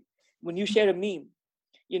activists today. When you share a meme,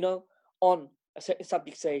 on a certain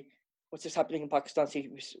subject, say, what's just happening in Pakistan, say,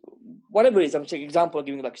 whatever it is, I'm saying, example, I'm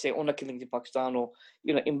giving, like, say, honor killings in Pakistan, or,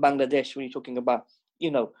 in Bangladesh, when you're talking about,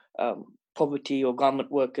 poverty or garment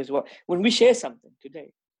workers. When we share something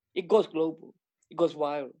today, it goes global, it goes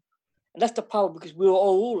viral. And that's the power, because we're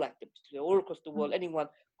all activists today, all across the world. Anyone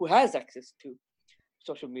who has access to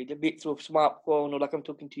social media, be it through a smartphone or like I'm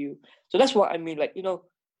talking to you. So that's what I mean, like,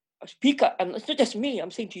 speak up. And it's not just me,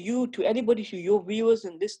 I'm saying to you, to anybody, to your viewers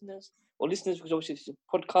and listeners, or listeners, because obviously it's a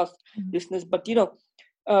podcast listeners, but,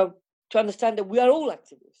 to understand that we are all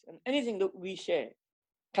activists, and anything that we share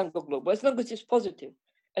can go global, as long as it's positive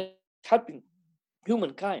and helping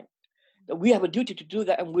humankind. That we have a duty to do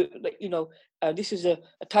that, and we, like, this is a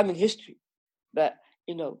time in history that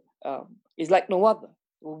is like no other,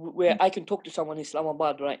 where I can talk to someone in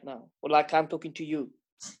Islamabad right now, or like I'm talking to you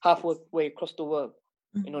halfway across the world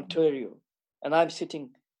in Ontario, and I'm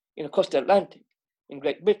sitting across the Atlantic in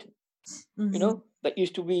Great Britain. That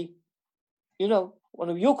used to be one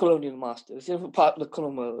of your colonial masters, part of the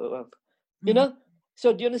colonial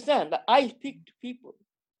so do you understand that I speak to people?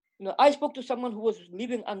 I spoke to someone who was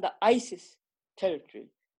living under ISIS territory,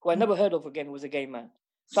 who I never heard of again, was a gay man.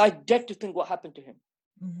 So I dared to think what happened to him.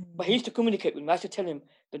 But he used to communicate with me. I used to tell him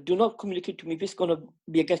that do not communicate to me if it's going to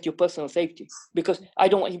be against your personal safety, because I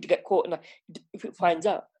don't want him to get caught. And if it finds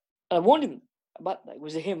out, and I warned him about that. It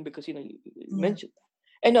was him, because you mentioned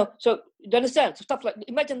that. And so you understand. So stuff like,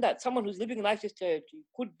 imagine that someone who's living in ISIS territory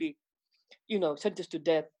could be, sentenced to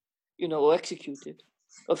death, or executed,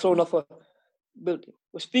 or thrown off a building,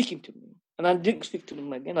 was speaking to me, and I didn't speak to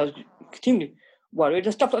them again. I was extremely worried,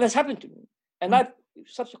 and stuff like that's happened to me. And I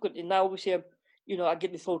subsequently, now obviously, I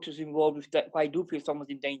get the photos involved with that if I do feel someone's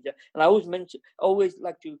in danger. And I always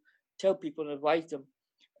like to tell people and advise them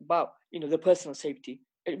about, their personal safety,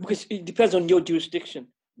 because it depends on your jurisdiction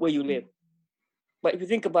where you live. But if you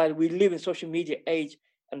think about it, we live in social media age,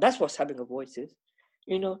 and that's what's having a voice is,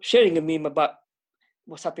 sharing a meme about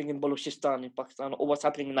what's happening in Balochistan in Pakistan, or what's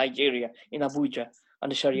happening in Nigeria, in Abuja,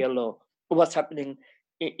 under Sharia law, or what's happening,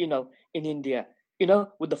 in India,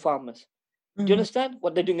 with the farmers. Do you understand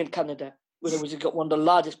what they're doing in Canada, where we've got one of the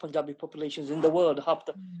largest Punjabi populations in the world?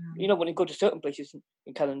 When you go to certain places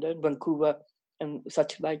in Canada, in Vancouver, and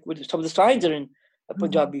such like, with some of the signs are in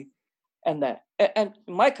Punjabi, and that. And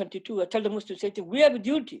in my country too, I tell the Muslims, we have a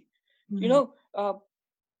duty,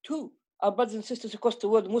 to our brothers and sisters across the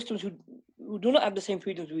world, Muslims who do not have the same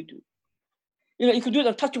freedoms we do. You can do it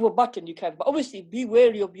on touch of a button, you can, but obviously be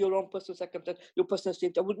wary of your own personal circumstance, your personal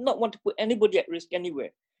safety. I would not want to put anybody at risk anywhere,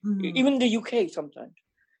 even in the UK sometimes.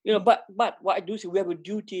 But what I do say, we have a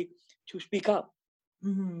duty to speak up.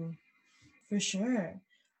 For sure.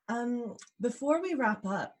 Before we wrap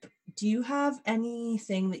up, do you have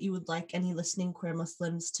anything that you would like any listening queer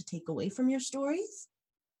Muslims to take away from your stories?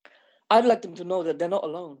 I'd like them to know that they're not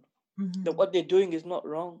alone, that what they're doing is not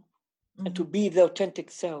wrong, and to be their authentic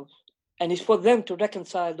selves. And it's for them to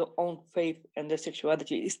reconcile their own faith and their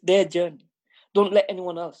sexuality. It's their journey. Don't let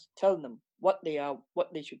anyone else tell them what they are,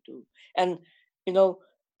 what they should do. And,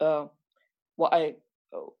 what I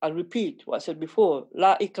repeat what I said before,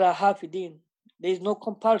 La ikraha fi din. There is no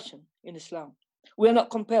compulsion in Islam. We are not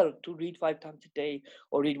compelled to read 5 times a day,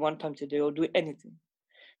 or read 1 time a day, or do anything.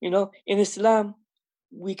 In Islam,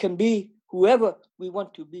 we can be whoever we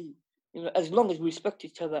want to be, as long as we respect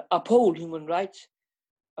each other, uphold human rights.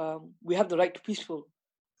 We have the right to peaceful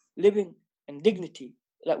living and dignity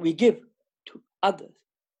that we give to others.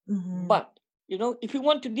 But, if you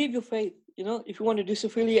want to leave your faith, if you want to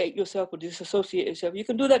disaffiliate yourself or disassociate yourself, you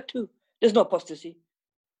can do that too. There's no apostasy.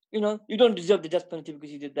 You don't deserve the death penalty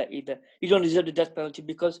because you did that either. You don't deserve the death penalty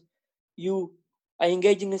because you are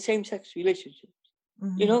engaging in same-sex relationships.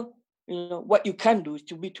 what you can do is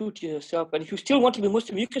to be true to yourself. And if you still want to be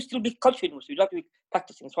Muslim, you can still be culturally Muslim. You don't have to be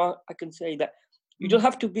practicing. So I can say that you don't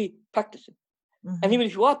have to be practicing. And even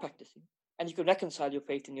if you are practicing, and you can reconcile your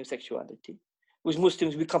faith and your sexuality, with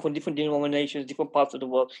Muslims, we come from different denominations, different parts of the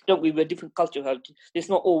world. We're different cultural heritage. It's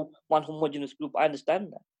not all one homogenous group. I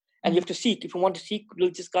understand that. And you have to seek. If you want to seek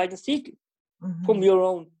religious guidance, seek it from your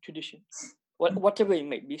own tradition. Whatever it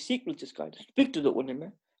may be, seek religious guidance. Speak to the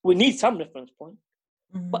ulama. We need some reference point.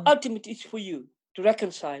 But ultimately, it's for you to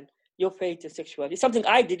reconcile your faith and sexuality. It's something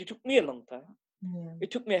I did. It took me a long time. It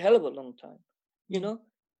took me a hell of a long time,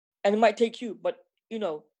 and it might take you. But,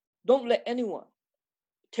 don't let anyone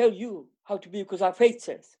tell you how to be, because our faith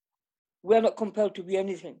says we are not compelled to be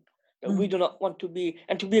anything that we do not want to be.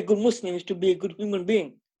 And to be a good Muslim is to be a good human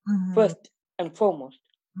being, first and foremost.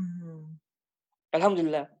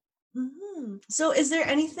 Alhamdulillah. So is there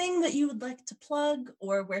anything that you would like to plug,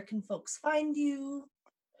 or where can folks find you?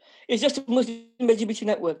 It's just a Muslim LGBT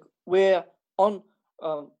network. We're on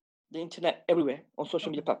the internet everywhere, on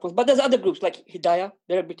social media platforms. But there's other groups like Hidayah.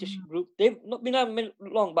 They're a British group. They've not been out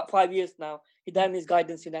long, but 5 years now. Hidayah means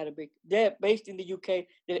guidance in Arabic. They're based in the UK.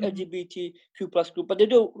 They're LGBTQ plus group, but they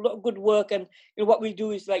do a lot of good work. And what we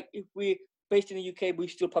do is, like, if we're based in the UK, we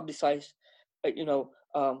still publicize,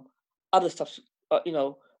 other stuff,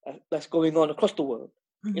 that's going on across the world.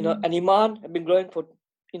 And Iman have been growing for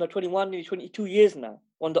 21, 22 years now.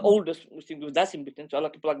 One of the oldest Muslim groups that's in Britain, so I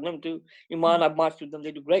like to plug them too. Iman, I've marched with them,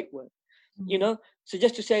 they do great work. So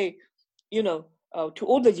just to say, to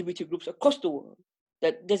all the LGBT groups across the world,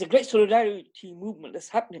 that there's a great solidarity movement that's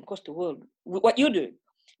happening across the world. What you're doing,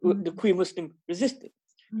 the queer Muslim resistance,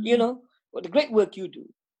 what the great work you do.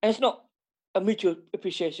 And it's not a mutual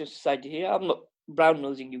appreciation society here. I'm not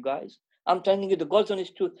brown-nosing you guys. I'm telling you the God's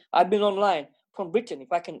honest truth. I've been online from Britain.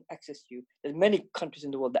 If I can access you, there's many countries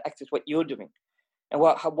in the world that access what you're doing, and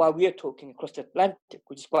while we are talking across the Atlantic,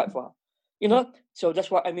 which is quite far, So that's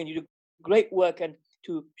what I mean. You do great work, and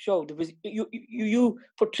to show you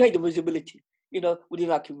portray the visibility,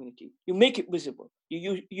 within our community. You make it visible.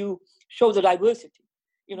 You show the diversity,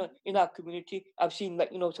 in our community. I've seen,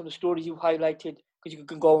 like, some of the stories you've highlighted, because you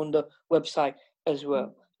can go on the website as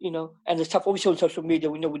well, and the stuff obviously on social media.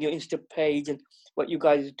 We know with your Insta page and what you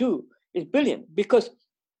guys do is brilliant, because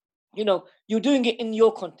you're doing it in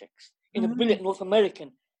your context, in a brilliant North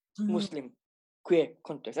American Muslim queer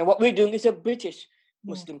context, and what we're doing is a British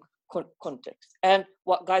Muslim context, and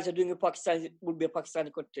what guys are doing in Pakistan would be a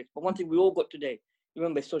Pakistani context. But one thing we all got today,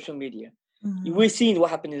 remember, social media. We're seeing what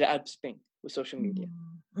happened in the Arab Spring with social media.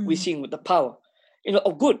 We're seeing with the power,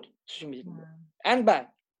 of good social media and bad.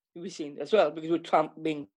 We're seeing as well, because with Trump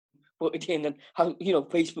being voted in, and how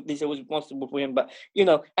Facebook, they say, was responsible for him, but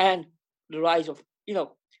and the rise of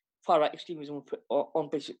far right extremism on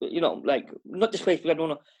Facebook, like, not just Facebook. I don't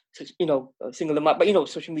want to single them out, but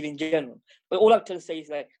social media in general. But all I'm trying to say is,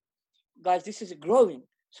 like, guys, this is a growing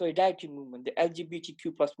solidarity movement, the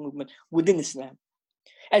LGBTQ plus movement within Islam,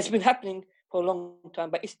 and it's been happening for a long time.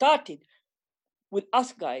 But it started with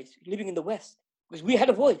us guys living in the West, because we had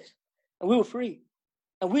a voice and we were free,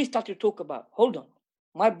 and we started to talk about, hold on,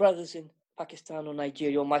 my brothers in Pakistan or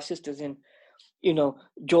Nigeria, or my sisters in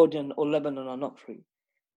Jordan or Lebanon are not free.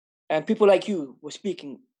 And people like you were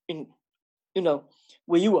speaking in,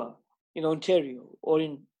 where you are, in Ontario, or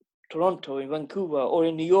in Toronto, in Vancouver, or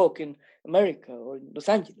in New York, in America, or in Los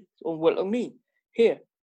Angeles, or me, here.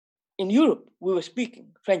 In Europe, we were speaking,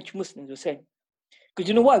 French Muslims were saying. Because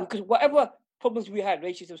you know why? Because whatever problems we had,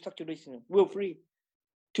 racism, structural racism, we were free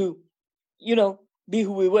to, be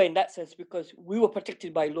who we were in that sense, because we were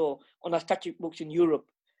protected by law on our statute books in Europe.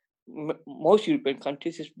 Most European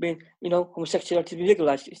countries, it's been, homosexuality has been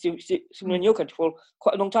legalized. It's similar in your country for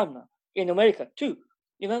quite a long time now. In America too,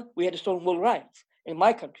 we had the Stonewall riots in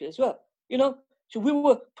my country as well. So we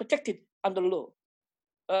were protected under law.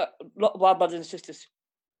 A lot of our brothers and sisters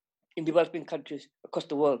in developing countries across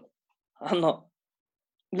the world are not.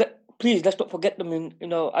 Please, let's not forget them.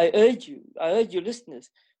 I urge you, listeners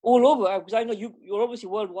all over, because I know you're obviously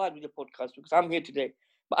worldwide with your podcast, because I'm here today.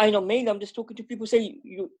 But I know mainly I'm just talking to people, say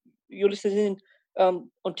you're listening in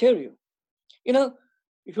Ontario.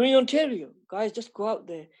 If you're in Ontario, guys, just go out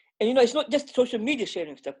there. And, it's not just social media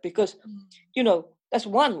sharing stuff, because, that's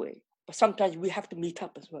one way. But sometimes we have to meet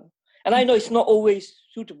up as well. And I know it's not always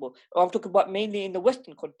suitable. I'm talking about mainly in the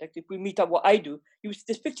Western context. If we meet up, what I do,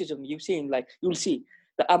 there's pictures of me. You've seen, like, you'll see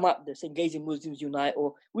that I'm up there saying Gays and Muslims Unite,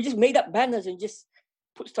 or we just made up banners and just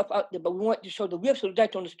put stuff out there. But we want to show that we have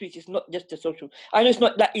solidarity on the streets. It's not just a social. I know it's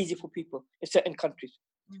not that easy for people in certain countries,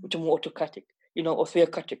 which are more autocratic, or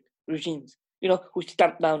theocratic regimes, who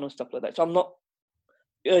stamp down on stuff like that. So I'm not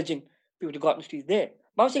urging people to go out on the streets there.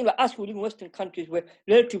 But I'm saying like us who live in Western countries where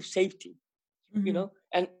relative safety, you know,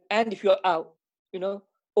 and if you're out, you know,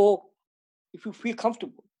 or if you feel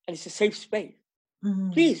comfortable and it's a safe space,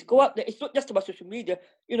 please go out there. It's not just about social media,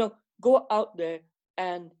 you know, go out there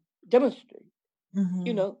and demonstrate,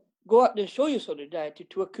 you know, go out there and show your solidarity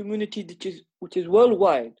to a community which is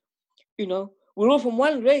worldwide, you know. We're all from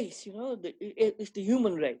one race, you know, it's the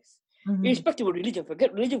human race. Irrespective of religion,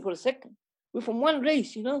 forget religion for a second. We're from one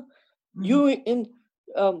race, you know. You in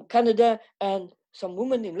Canada and some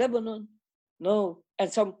woman in Lebanon, no,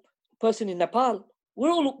 and some person in Nepal. We're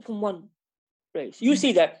all from one race. You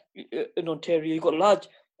see that in Ontario, you've got a large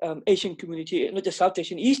Asian community, not just South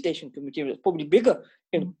Asian, East Asian community. It's probably bigger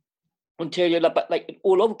in Ontario, but like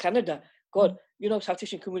all over Canada. God, you know, South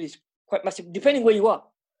Asian community is quite massive, depending where you are.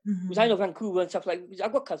 Because I know Vancouver and stuff like that.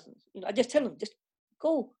 I've got cousins. You know, I just tell them, just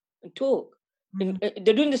go and talk. And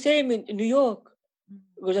they're doing the same in New York.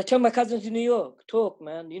 Because I tell my cousins in New York, talk,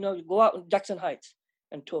 man. You know, go out in Jackson Heights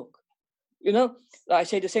and talk. You know, I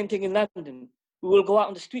say the same thing in London. We will go out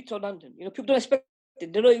on the streets of London. You know, people don't expect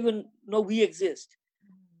it. They don't even know we exist.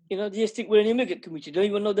 You know, they just think we're an immigrant community. They don't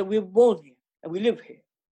even know that we're born here and we live here.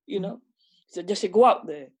 You know, so just say, go out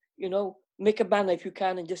there. You know, make a banner if you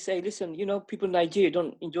can and just say, listen, you know, people in Nigeria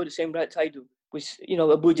don't enjoy the same rights I do, with, you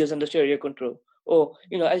know, Abuja's under Sharia control. Or,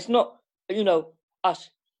 you know, it's not, you know, us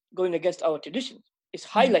going against our traditions. It's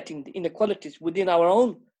highlighting the inequalities within our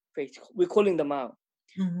own faith. We're calling them out.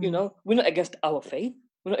 You know, we're not against our faith.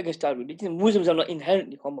 We're not against our religion. Muslims are not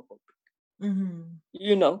inherently homophobic.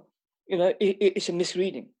 You know, it's a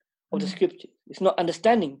misreading of the scripture. It's not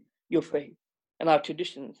understanding your faith and our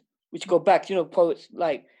traditions, which go back, you know, poets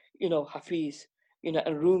like, you know, Hafiz, you know,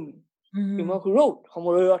 and Rumi, you know, who wrote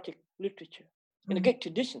homoerotic literature. And the great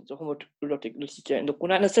traditions of homoerotic literature in the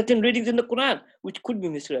Quran, and certain readings in the Quran, which could be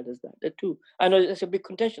misread as that too. I know there's a big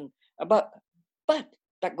contention about that, but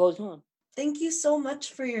that goes on. Thank you so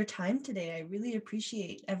much for your time today. I really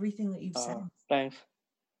appreciate everything that you've said. Thanks.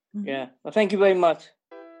 Yeah, well, thank you very much.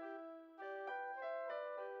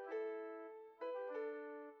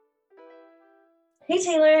 Hey,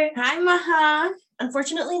 Taylor. Hi, Maha.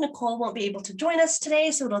 Unfortunately, Nicole won't be able to join us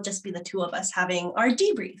today, so it'll just be the two of us having our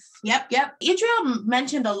debrief. Yep. Ejel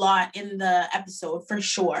mentioned a lot in the episode for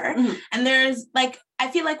sure. And there's like, I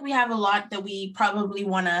feel like we have a lot that we probably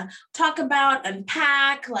want to talk about,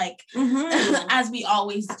 unpack, like as we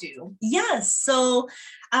always do. Yes. So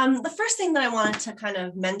the first thing that I wanted to kind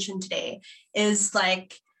of mention today is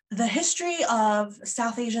like the history of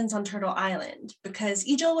South Asians on Turtle Island, because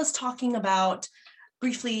Ejel was talking about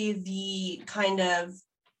briefly the kind of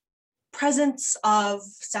presence of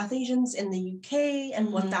South Asians in the UK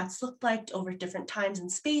and what that's looked like over different times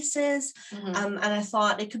and spaces. And I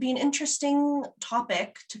thought it could be an interesting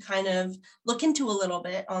topic to kind of look into a little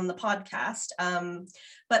bit on the podcast.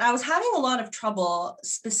 But I was having a lot of trouble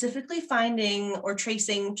specifically finding or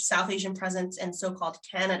tracing South Asian presence in so-called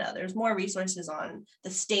Canada. There's more resources on the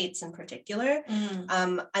States in particular.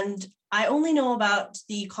 And I only know about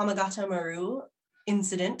the Komagata Maru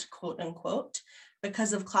incident, quote unquote,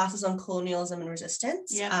 because of classes on colonialism and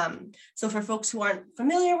resistance. So for folks who aren't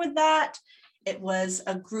familiar with that, it was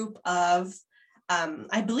a group of,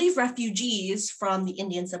 I believe, refugees from the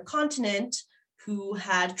Indian subcontinent who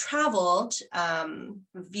had traveled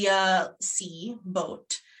via sea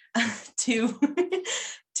boat to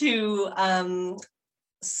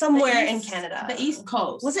somewhere in Canada. The East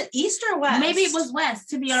Coast. Was it East or West? Maybe it was West,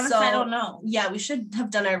 to be honest, I don't know. Yeah, we should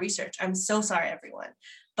have done our research. I'm so sorry, everyone.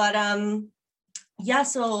 But yeah,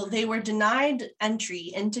 so they were denied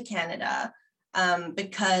entry into Canada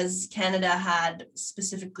because Canada had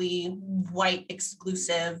specifically white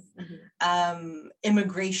exclusive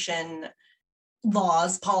immigration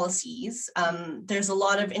laws, policies. There's a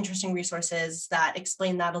lot of interesting resources that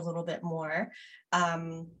explain that a little bit more.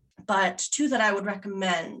 But two that I would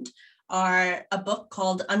recommend are a book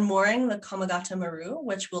called Unmooring the Komagata Maru,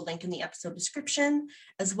 which we'll link in the episode description,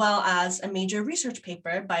 as well as a major research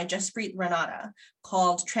paper by Jaspreet Ranada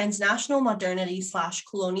called Transnational Modernity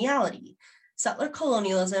 / Coloniality, Settler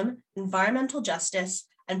Colonialism, Environmental Justice,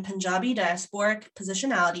 and Punjabi Diasporic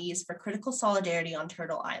Positionalities for Critical Solidarity on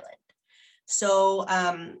Turtle Island. So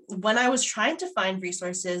when I was trying to find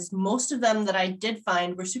resources, most of them that I did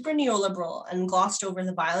find were super neoliberal and glossed over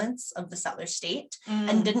the violence of the settler state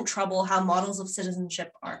and didn't trouble how models of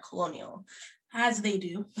citizenship are colonial. As they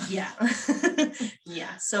do. Yeah.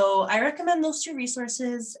 Yeah. So I recommend those two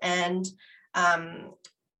resources, and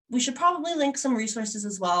we should probably link some resources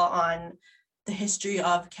as well on the history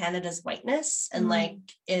of Canada's whiteness and like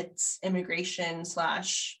its immigration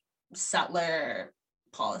 / settler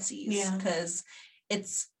policies, because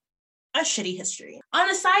it's a shitty history. On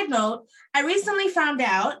a side note, I recently found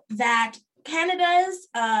out that Canada's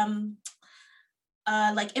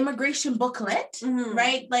like immigration booklet,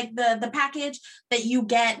 right? Like the package that you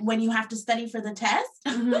get when you have to study for the test.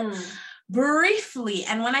 Briefly,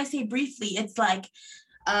 and when I say briefly, it's like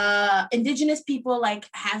Indigenous people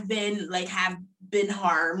have been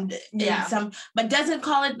harmed in some, but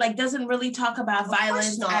doesn't really talk about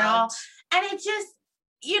violence at all. And it just,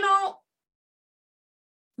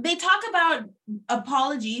 they talk about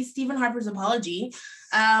apologies, Stephen Harper's apology.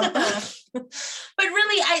 But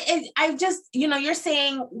really, I just, you're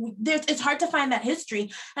saying it's hard to find that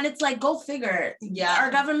history. And it's like, go figure. Yeah.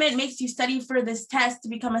 Our government makes you study for this test to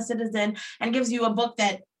become a citizen and gives you a book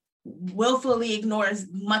that willfully ignores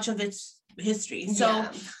much of its history. So,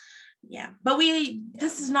 but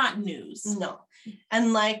this is not news. No.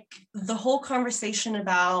 And like the whole conversation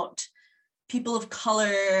about people of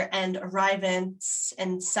color and arrivants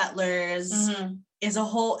and settlers is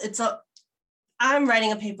I'm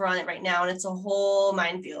writing a paper on it right now, and it's a whole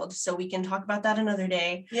minefield, so we can talk about that another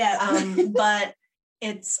day. Yeah. But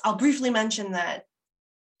I'll briefly mention that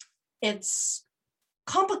it's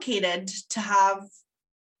complicated to have,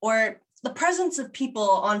 or the presence of people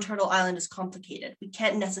on Turtle Island is complicated. We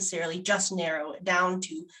can't necessarily just narrow it down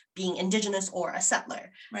to being Indigenous or a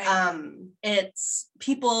settler. Right.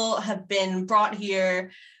 People have been brought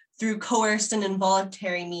here through coerced and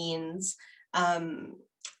involuntary means,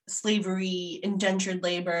 slavery, indentured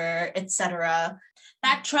labor, etc.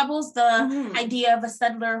 That troubles the idea of a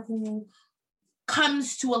settler who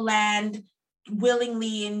comes to a land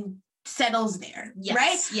willingly and settles there,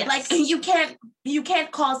 right? Yes. Like you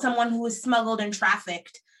can't call someone who is smuggled and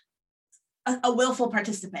trafficked a willful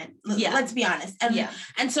participant. Yeah. Let's be honest.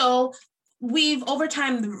 And so over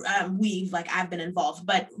time, I've been involved,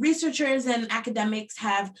 but researchers and academics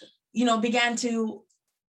have, began to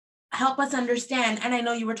help us understand, and I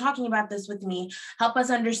know you were talking about this with me, help us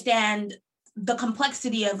understand the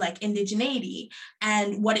complexity of like indigeneity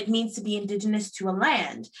and what it means to be Indigenous to a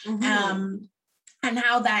land, and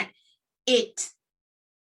how that it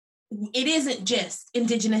isn't just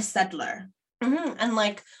Indigenous settler. And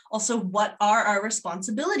like also, what are our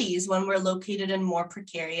responsibilities when we're located in more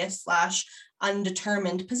precarious /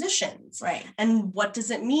 undetermined positions? Right. And what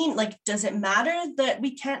does it mean? Like, does it matter that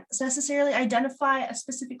we can't necessarily identify a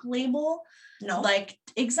specific label? No. Like,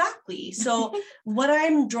 exactly. So what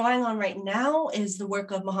I'm drawing on right now is the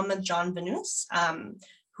work of Mohammed John Vanous,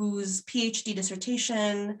 whose PhD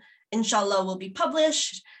dissertation, inshallah, will be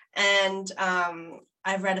published. And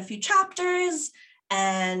I've read a few chapters,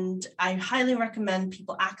 and I highly recommend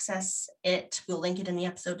people access it. We'll link it in the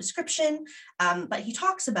episode description. But he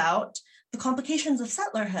talks about the complications of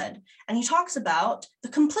settlerhood, and he talks about the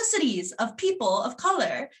complicities of people of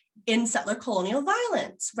color in settler colonial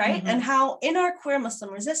violence, right? And how in our queer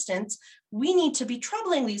Muslim resistance, we need to be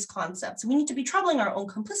troubling these concepts. We need to be troubling our own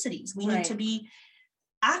complicities. We need to be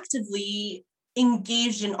actively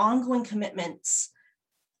engaged in ongoing commitments,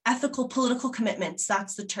 ethical, political commitments,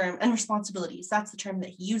 that's the term, and responsibilities, that's the term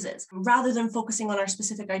that he uses, rather than focusing on our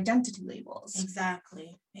specific identity labels.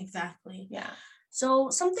 Exactly. Yeah. So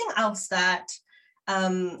something else that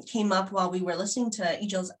came up while we were listening to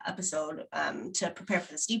Ejel's episode to prepare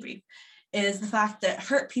for this debrief is the fact that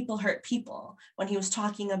hurt people, when he was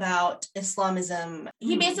talking about Islamism.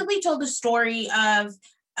 He basically told the story of,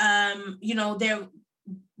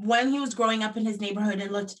 when he was growing up in his neighborhood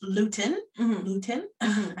in Luton,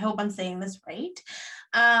 I hope I'm saying this right.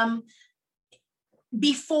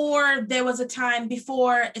 Before there was a time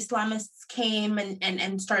before Islamists came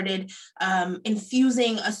and started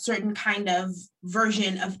infusing a certain kind of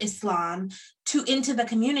version of Islam into the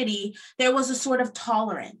community, there was a sort of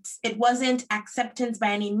tolerance. It wasn't acceptance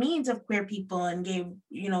by any means of queer people and gay,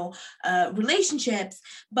 relationships,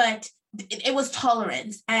 but it was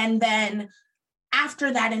tolerance. And then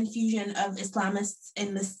after that infusion of Islamists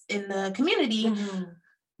in the community,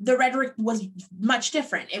 the rhetoric was much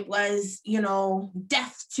different. It was,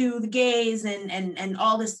 death to the gays and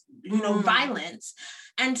all this, violence.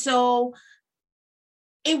 And so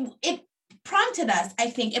it prompted us, I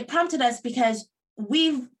think it prompted us because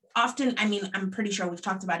we've often, I'm pretty sure we've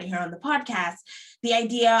talked about it here on the podcast, the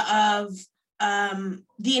idea of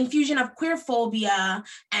the infusion of queerphobia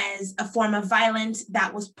as a form of violence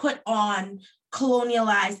that was put on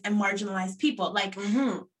colonialized and marginalized people, like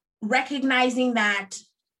recognizing that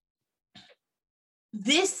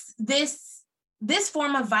this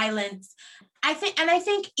form of violence, I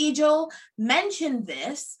think Ejel mentioned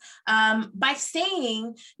this by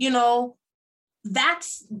saying,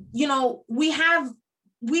 that's, we have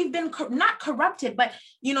we've been not corrupted, but,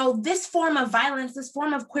 you know, this form of violence, this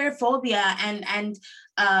form of queerphobia and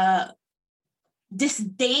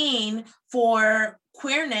disdain for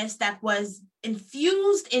queerness that was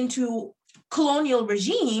infused into colonial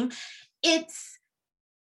regime, it's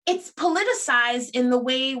politicized in the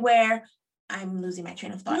way where, I'm losing my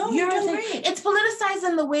train of thought. No, you're doing great. It's politicized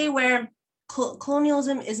in the way where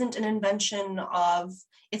colonialism isn't an invention of,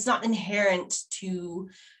 it's not inherent to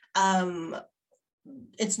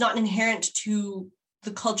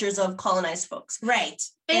the cultures of colonized folks. Right.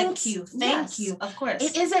 Thank you. Of course.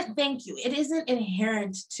 It isn't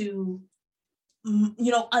inherent to,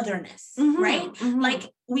 you know, otherness, right?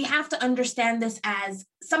 Like, we have to understand this as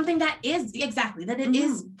something that is it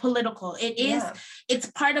is political.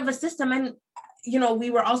 It's part of a system. And, you know, we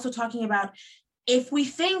were also talking about, if we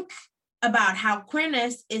think about how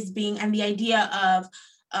queerness is being, and the idea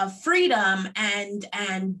of freedom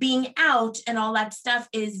and being out and all that stuff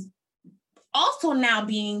is also now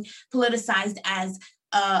being politicized as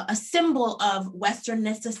a symbol of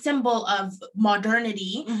Westernness, a symbol of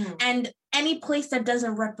modernity, and any place that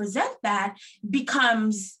doesn't represent that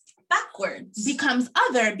becomes backwards, becomes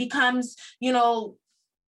other, becomes, you know,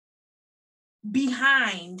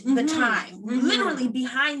 behind the time, literally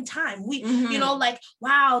behind time. We, you know, like,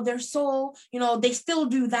 wow, they're so, you know, they still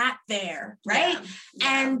do that there, right?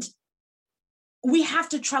 And we have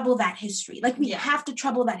to trouble that history. Like, we have to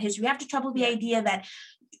trouble that history. We have to trouble the idea that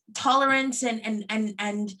tolerance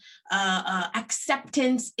and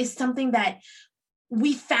acceptance is something that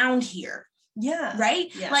we found here. Right.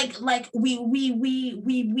 Like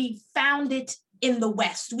we found it in the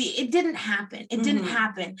West. It didn't happen. It didn't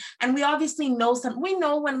happen. And we obviously know we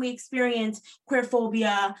know when we experience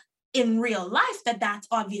queerphobia in real life that that's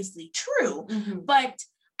obviously true. But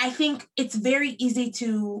I think it's very easy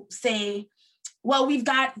to say, well, we've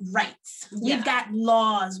got rights, we've got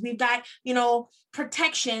laws, we've got, you know,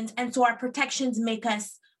 protections. And so our protections make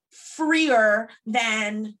us freer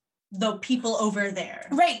than the people over there.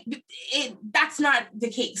 Right. That's not the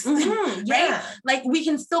case. Right. Like, we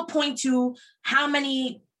can still point to how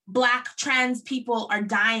many Black trans people are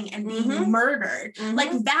dying and being murdered.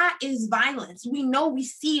 Like, that is violence. We know, we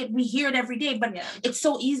see it, we hear it every day, but it's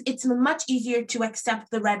so easy. It's much easier to accept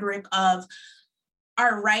the rhetoric of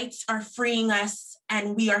our rights are freeing us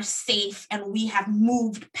and we are safe and we have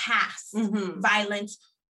moved past violence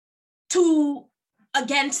to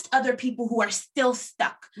against other people who are still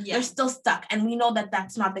stuck. They're still stuck. And we know that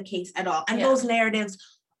that's not the case at all. And those narratives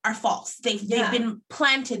are false. They've been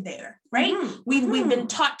planted there, right? We've been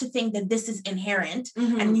taught to think that this is inherent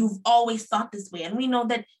and you've always thought this way. And we know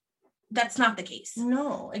that that's not the case.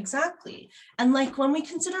 No, exactly. And like, when we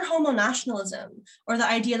consider homo nationalism, or the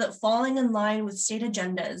idea that falling in line with state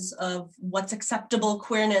agendas of what's acceptable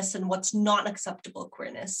queerness and what's not acceptable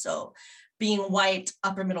queerness, so being white,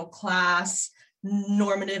 upper middle class,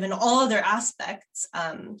 normative in all other aspects,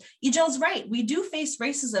 Ejel's right. We do face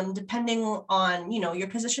racism depending on, you know, your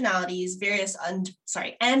positionalities,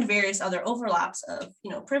 and various other overlaps of,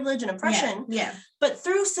 you know, privilege and oppression. But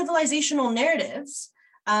through civilizational narratives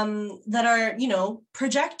that are, you know,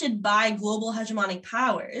 projected by global hegemonic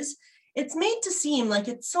powers, it's made to seem like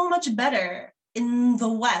it's so much better in the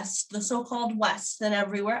West, the so-called West, than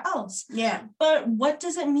everywhere else. But what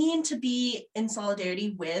does it mean to be in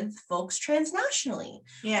solidarity with folks transnationally?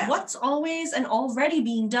 What's always and already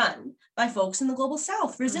being done by folks in the global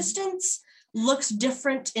South? Resistance looks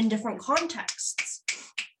different in different contexts.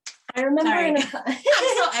 I remember I'm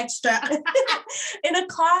so extra. in a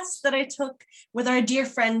class that I took with our dear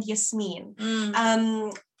friend Yasmin,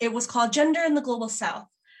 it was called Gender in the Global South.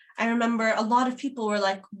 I remember a lot of people were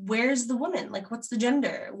like, where's the woman? Like, what's the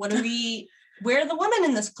gender? Where are the women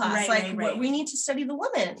in this class? We need to study the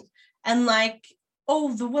women. And like,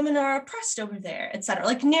 oh, the women are oppressed over there, etc.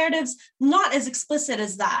 Like, narratives, not as explicit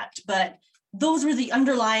as that, but those were the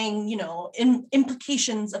underlying, you know,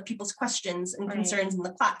 implications of people's questions and concerns in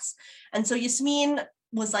the class. And so Yasmin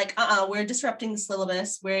was like, we're disrupting the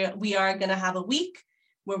syllabus, where we are going to have a week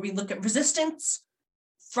where we look at resistance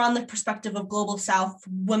from the perspective of global South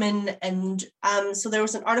women. And so there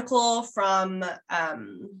was an article from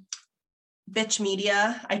Bitch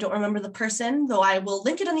Media, I don't remember the person, though I will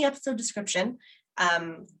link it in the episode description,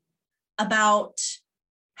 about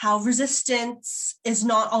how resistance is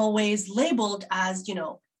not always labeled as, you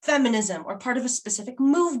know, feminism or part of a specific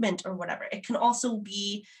movement or whatever. It can also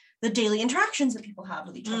be the daily interactions that people have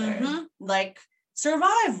with each other, like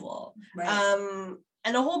survival,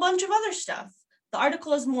 and a whole bunch of other stuff. The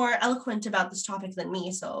article is more eloquent about this topic than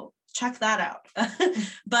me, so check that out.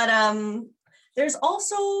 But There's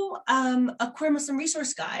also a queer Muslim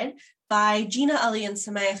resource guide by Gina Ali and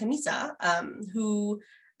Samaya Khamisa, who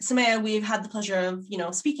Samaya we've had the pleasure of,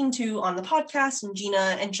 speaking to on the podcast, and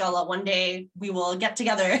Gina, inshallah, one day we will get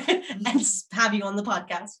together and have you on the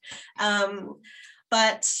podcast.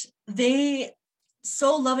 But they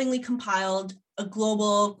so lovingly compiled a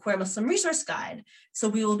global queer Muslim resource guide. So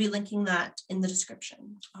we will be linking that in the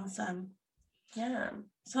description. Awesome. Yeah.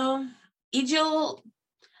 So, Ejel,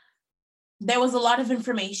 there was a lot of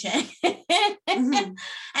information.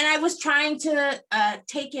 And I was trying to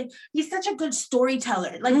take it. He's such a good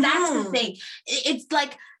storyteller. Like, that's the thing. It's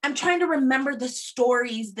like, I'm trying to remember the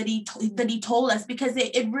stories that he told us, because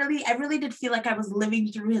I really did feel like I was living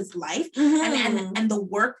through his life and the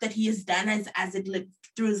work that he has done as it lived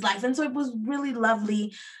through his life. And so it was really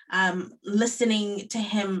lovely listening to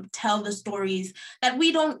him tell the stories that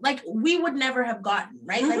we would never have gotten,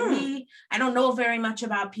 right? Like I don't know very much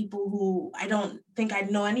about people who, I don't think I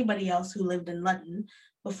know anybody else who lived in London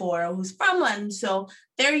before or who's from London. So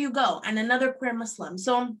there you go. And another queer Muslim.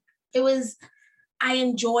 So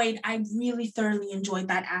I really thoroughly enjoyed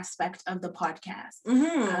that aspect of the podcast.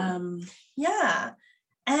 Yeah.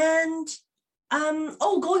 And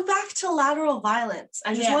going back to lateral violence,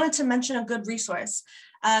 I just wanted to mention a good resource.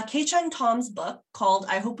 Kei Cheng Tom's book called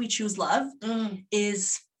I Hope We Choose Love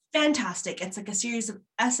is fantastic. It's like a series of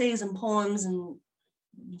essays and poems and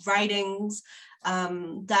writings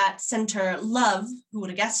that center love, who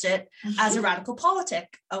would have guessed it, as a radical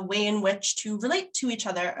politic, a way in which to relate to each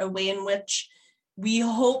other, a way in which we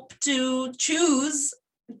hope to choose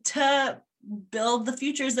to build the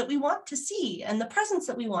futures that we want to see and the presents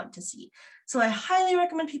that we want to see. So I highly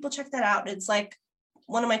recommend people check that out. It's like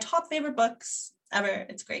one of my top favorite books ever.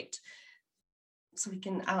 It's great. So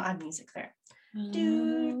I'll add music there.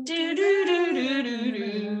 Do, do, do, do, do, do,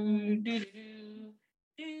 do, do, do.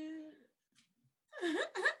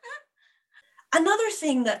 Another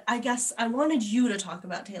thing that I guess I wanted you to talk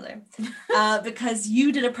about, Taylor, because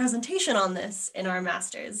you did a presentation on this in our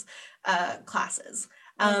master's classes.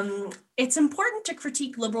 It's important to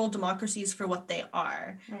critique liberal democracies for what they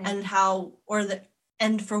are and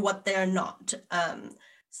for what they're not.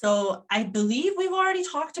 So I believe we've already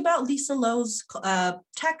talked about Lisa Lowe's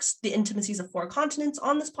text, The Intimacies of Four Continents,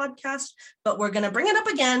 on this podcast, but we're going to bring it up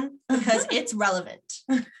again because it's relevant.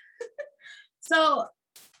 So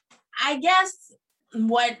I guess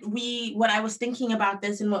what I was thinking about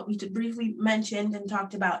this and what we briefly mentioned and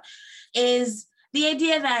talked about is the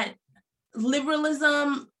idea that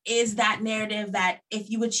liberalism is that narrative that if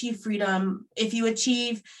you achieve freedom, if you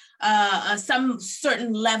achieve some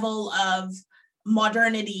certain level of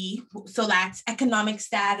modernity, so that's economic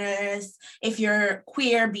status, if you're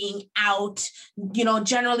queer, being out,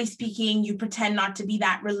 generally speaking, you pretend not to be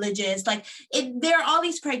that religious, there are all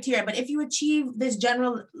these criteria, but if you achieve this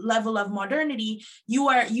general level of modernity, you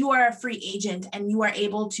are a free agent and you are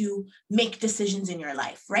able to make decisions in your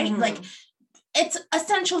life, right? Like, it's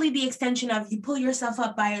essentially the extension of you pull yourself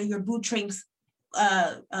up by your bootstrings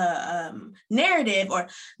narrative, or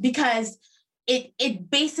because it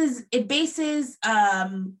bases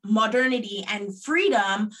modernity and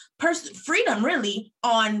freedom really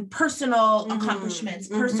on personal accomplishments,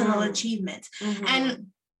 personal achievements. And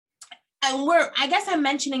I guess I'm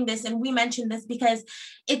mentioning this, and we mentioned this because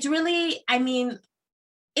it's really,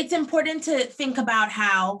 it's important to think about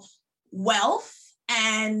how wealth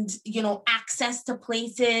and, access to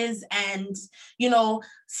places and,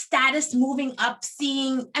 status moving up,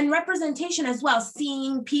 seeing, and representation as well,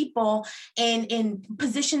 seeing people in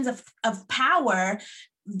positions of power,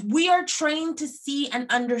 we are trained to see and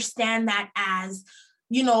understand that as,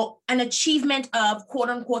 an achievement of, quote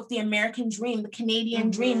unquote, the American dream, the Canadian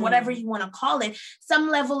dream, whatever you want to call it, some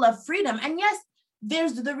level of freedom. And yes,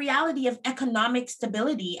 there's the reality of economic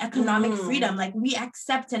stability, economic freedom. Like, we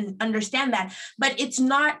accept and understand that, but it's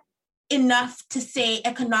not enough to say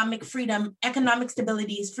economic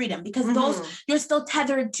stability is freedom, because those, you're still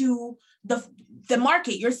tethered to the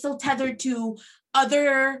market. You're still tethered to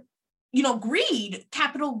other, greed,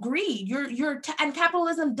 capital greed. And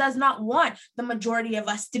capitalism does not want the majority of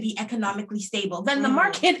us to be economically stable. Then the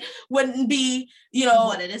market wouldn't be,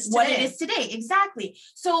 what it is today. Exactly.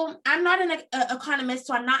 So I'm not an economist,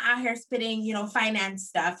 so I'm not out here spitting, finance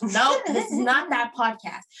stuff. No, this is not that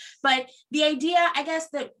podcast. But the idea, I guess,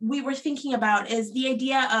 that we were thinking about is the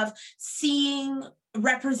idea of seeing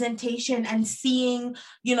representation and seeing,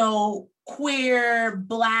 queer,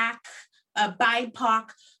 Black, BIPOC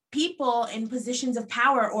people in positions of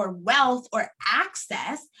power or wealth or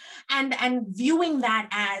access, and viewing that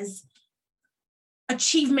as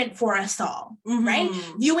achievement for us all, right?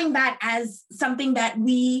 Viewing that as something that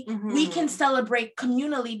we can celebrate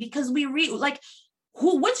communally, because we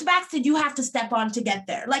which backs did you have to step on to get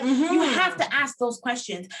there? Like you have to ask those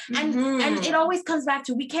questions. And it always comes back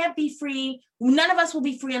to, we can't be free. None of us will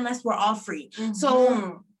be free unless we're all free.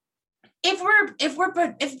 So if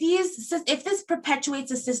this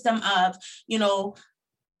perpetuates a system of,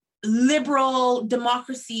 liberal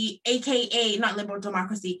democracy, aka not liberal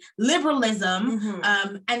democracy, liberalism,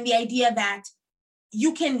 and the idea that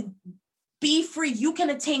you can be free, you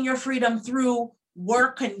can attain your freedom through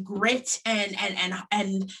work and grit and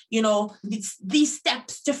these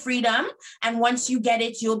steps to freedom, and once you get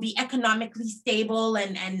it, you'll be economically stable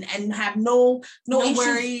and have no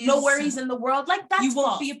worries in the world. Like, that's you won't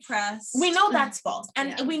false. Be oppressed. We know that's false,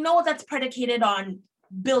 and we know that's predicated on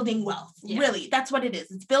building wealth. Really, that's what it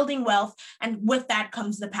is. It's building wealth, and with that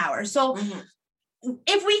comes the power. So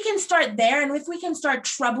if we can start there, and if we can start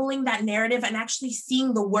troubling that narrative and actually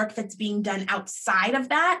seeing the work that's being done outside of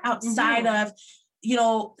that, outside of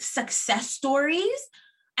success stories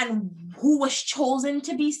and who was chosen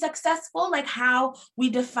to be successful, like how we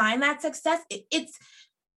define that success,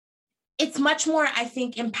 it's much more, I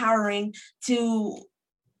think, empowering to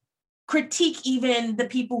critique even the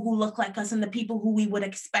people who look like us and the people who we would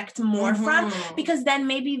expect more from, because then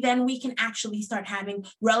we can actually start having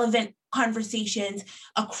relevant conversations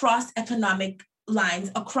across economic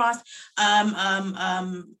lines, across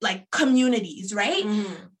like communities, right?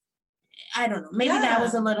 I don't know, maybe that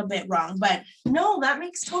was a little bit wrong, but no, that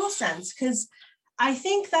makes total sense, because I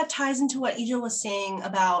think that ties into what Ejel was saying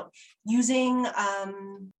about using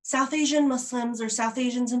South Asian Muslims, or South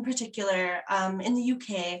Asians in particular, in the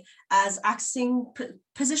UK as accessing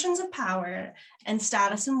positions of power and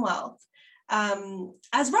status and wealth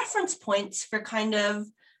as reference points for kind of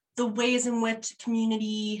the ways in which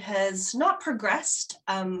community has not progressed,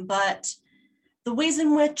 but the ways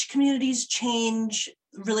in which communities change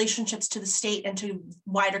relationships to the state and to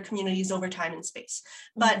wider communities over time and space.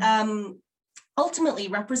 But ultimately,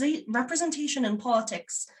 representation in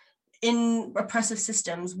politics in oppressive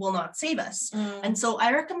systems will not save us. And so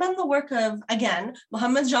I recommend the work of, again,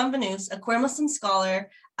 Mohammed Janvanous, a queer Muslim scholar.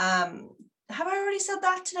 Have I already said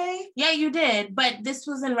that today? Yeah, you did, but this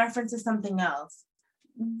was in reference to something else.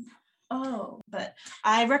 Oh, but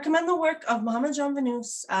I recommend the work of Mohammed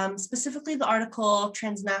Janvanous, specifically the article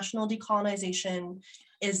 "Transnational Decolonization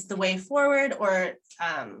is the Way Forward," or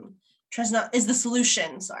is the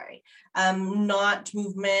solution, not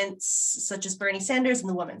movements such as Bernie Sanders and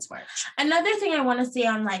the Women's March. Another thing I want to say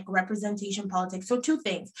on like representation politics. So two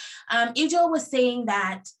things. Ejel was saying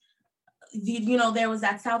that there was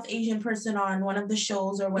that South Asian person on one of the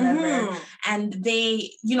shows or whatever, and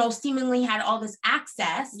they, seemingly had all this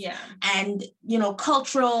access and,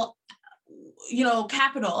 cultural,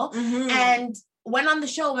 capital, and went on the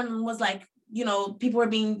show and was like, people were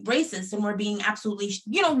being racist and were being absolutely,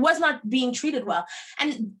 was not being treated well.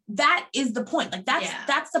 And that is the point. Like,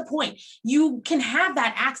 that's the point. You can have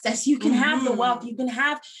that access. You can have the wealth. You can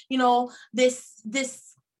have, this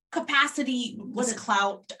capacity,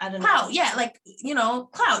 clout, I don't know.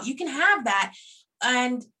 Clout, clout. You can have that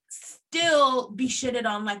and still be shitted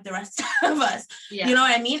on like the rest of us. Yeah. You know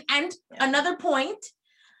what I mean? And another point,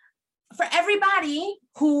 for everybody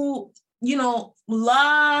who,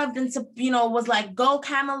 loved and, was like, go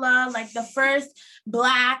Kamala, like the first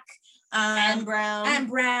Black and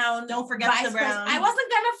brown. Don't forget the brown. I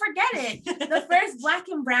wasn't gonna forget it. The first Black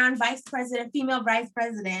and brown female vice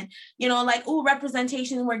president.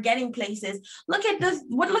 Representation. We're getting places. Look at this.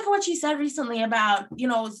 Look at what she said recently about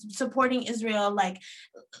supporting Israel.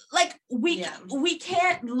 We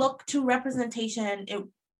can't look to representation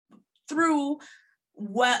through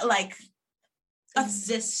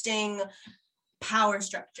existing power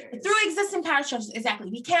structures. Exactly.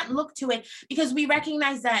 We can't look to it because we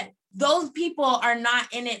recognize that those people are not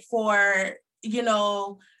in it for,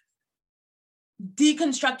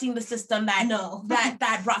 deconstructing the system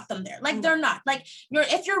that brought them there. Like, they're not. Like,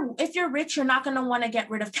 if you're rich, you're not going to want to get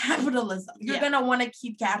rid of capitalism. You're going to want to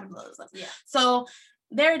keep capitalism. Yeah. So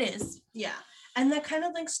there it is. Yeah. And that kind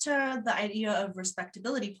of links to the idea of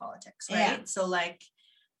respectability politics, right? Yeah. So like,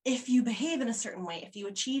 if you behave in a certain way, if you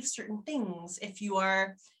achieve certain things, if you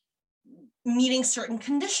are meeting certain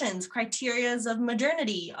conditions, criterias of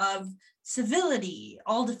modernity, of civility,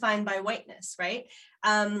 all defined by whiteness, right?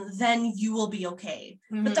 Then you will be okay.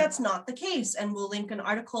 But that's not the case. And we'll link an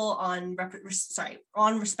article on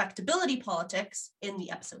respectability politics in the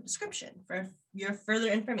episode description for your further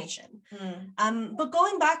information. But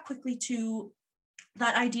going back quickly to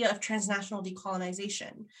that idea of transnational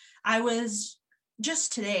decolonization, I was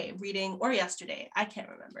just today reading, or yesterday, I can't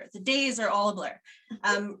remember. The days are all a blur.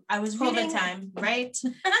 I was COVID reading time, right?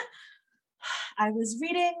 I was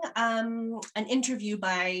reading an interview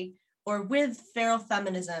with Feral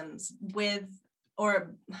Feminisms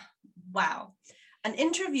an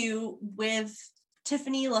interview with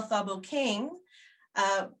Tiffany Lathabo King,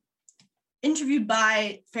 interviewed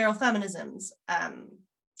by Feral Feminisms,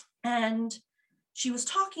 and she was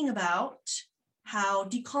talking about how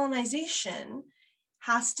decolonization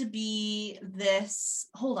has to be this,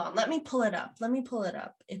 hold on, let me pull it up.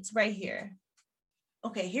 It's right here.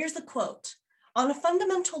 Okay, here's the quote. On a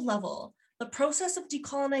fundamental level, the process of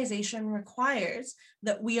decolonization requires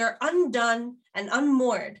that we are undone and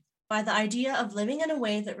unmoored by the idea of living in a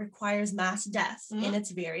way that requires mass death in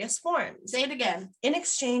its various forms. Say it again. In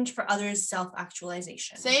exchange for others'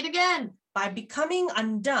 self-actualization. Say it again. By becoming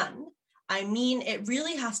undone, I mean it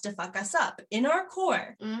really has to fuck us up in our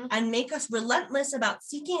core and make us relentless about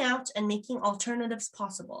seeking out and making alternatives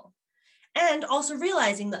possible. And also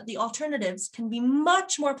realizing that the alternatives can be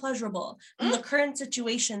much more pleasurable than the current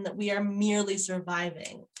situation that we are merely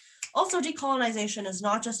surviving. Also, decolonization is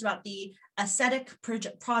not just about the ascetic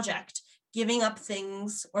project, giving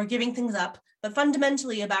things up, but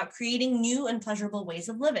fundamentally about creating new and pleasurable ways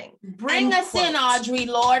of living. Bring us in, Audre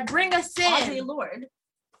Lorde. Bring us in. Audre Lorde.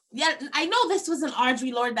 Yeah, I know this was an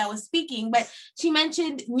Audre Lorde that was speaking, but she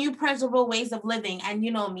mentioned new pleasurable ways of living. And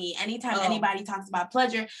you know me, anytime anybody talks about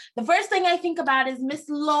pleasure, the first thing I think about is Miss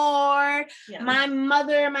Lorde, my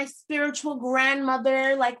mother, my spiritual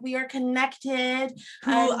grandmother, like we are connected.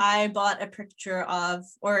 Who I bought a picture of,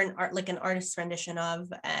 or an artist's rendition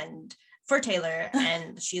of, and for Taylor,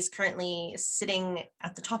 and she is currently sitting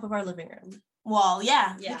at the top of our living room. Wall,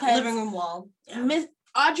 yeah. Living room wall. Miss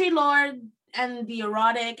Audre Lorde and the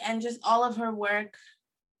erotic and just all of her work,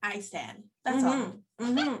 I stand. That's all.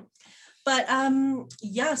 But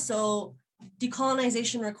so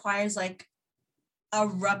decolonization requires like a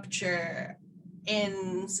rupture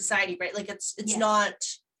in society, right? Like it's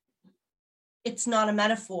not a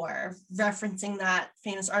metaphor referencing that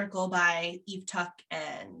famous article by Eve Tuck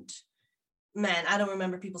and I don't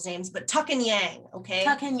remember people's names, but Tuck and Yang, okay?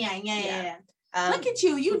 Tuck and Yang, yeah. Look at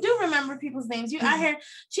you. You do remember people's names. You out here.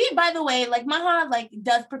 She, by the way, like Maha, like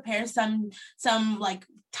does prepare some like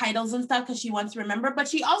titles and stuff because she wants to remember, but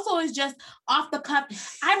she also is just off the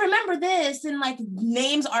cuff. I remember this and like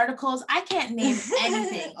names articles. I can't name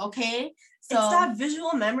anything. Okay. So it's that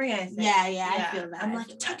visual memory, I think. Yeah. I feel that. I'm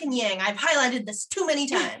like Tuck and Yang. I've highlighted this too many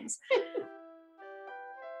times.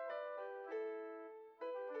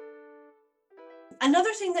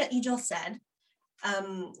 Another thing that Ejel said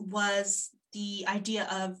was the idea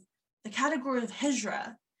of the category of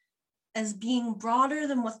hijra as being broader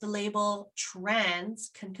than what the label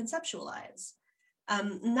trans can conceptualize.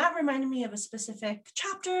 And that reminded me of a specific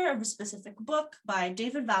chapter of a specific book by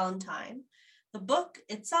David Valentine. The book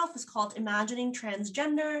itself is called Imagining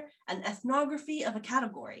Transgender, an Ethnography of a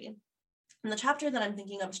Category. And the chapter that I'm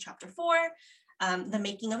thinking of is chapter 4, The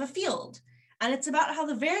Making of a Field. And it's about how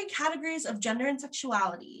the very categories of gender and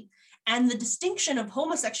sexuality and the distinction of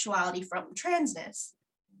homosexuality from transness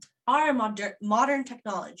are a modern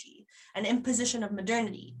technology, an imposition of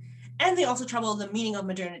modernity. And they also trouble the meaning of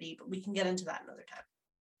modernity, but we can get into that another time.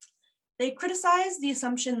 They criticize the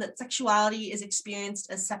assumption that sexuality is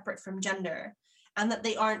experienced as separate from gender and that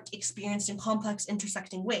they aren't experienced in complex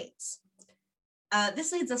intersecting ways.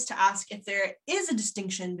 This leads us to ask if there is a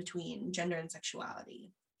distinction between gender and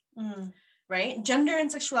sexuality. Right? Gender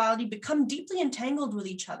and sexuality become deeply entangled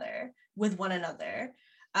with one another,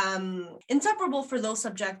 inseparable for those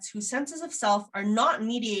subjects whose senses of self are not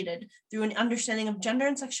mediated through an understanding of gender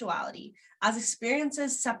and sexuality as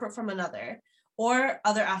experiences separate from another or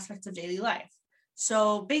other aspects of daily life.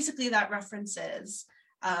 So basically that references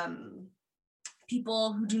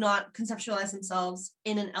people who do not conceptualize themselves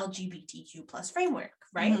in an LGBTQ plus framework,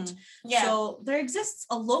 right? So there exists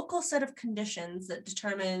a local set of conditions that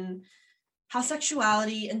determine how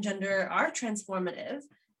sexuality and gender are transformative,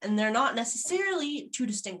 and they're not necessarily two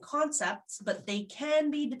distinct concepts, but they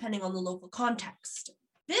can be depending on the local context.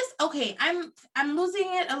 I'm losing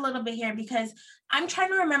it a little bit here because I'm trying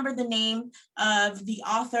to remember the name of the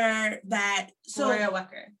author Gloria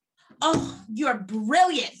Wecker. Oh, you're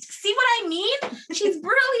brilliant. See what I mean? She's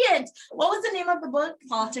brilliant. What was the name of the book?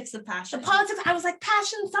 Politics of Passion. The Politics. I was like,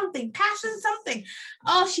 passion something.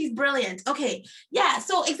 Oh, she's brilliant. Okay. Yeah.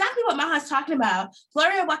 So exactly what Maha's talking about.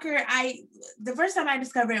 Gloria Wecker, the first time I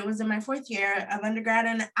discovered it was in my 4th year of undergrad,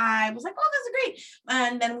 and I was like, oh, this is great.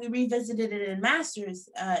 And then we revisited it in master's,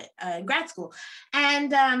 grad school.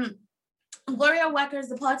 And Gloria Wecker's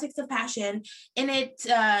The Politics of Passion. In it,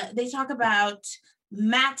 they talk about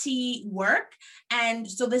Mati work. And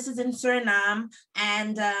so this is in Suriname.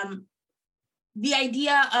 And the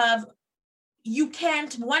idea of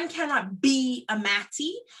one cannot be a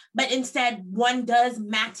Mati, but instead one does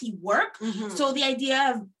Mati work. So the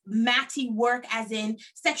idea of Mati work as in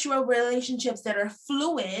sexual relationships that are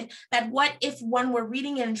fluid, that what if one were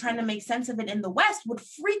reading it and trying to make sense of it in the West would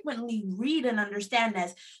frequently read and understand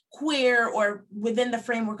as queer or within the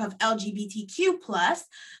framework of LGBTQ+,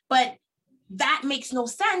 but that makes no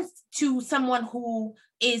sense to someone who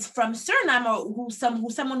is from Suriname or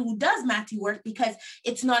someone who does Mati work, because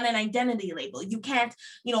it's not an identity label. You can't,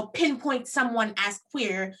 pinpoint someone as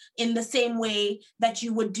queer in the same way that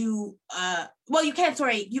you would do. You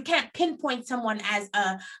can't pinpoint someone as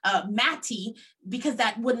a Mati, because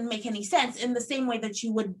that wouldn't make any sense. In the same way that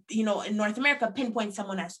you would, in North America, pinpoint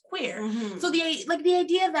someone as queer. So the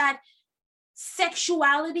idea that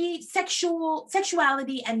sexuality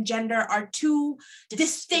and gender are two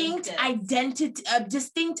distinct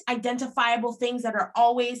identifiable things that are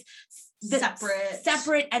always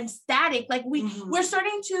separate and static. Like we're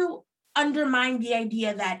starting to undermine the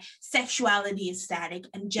idea that sexuality is static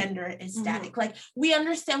and gender is static. Like we're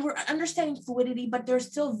understanding fluidity, but there's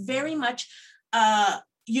still very much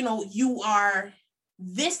you are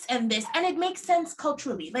this and this, and it makes sense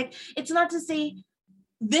culturally. Like it's not to say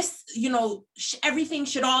this, everything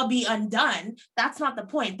should all be undone. That's not the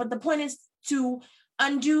point. But the point is to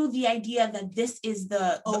undo the idea that this is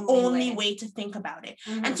the only way to think about it.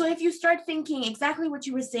 And so if you start thinking exactly what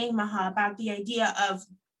you were saying, Maha, about the idea of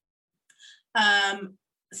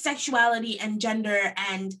sexuality and gender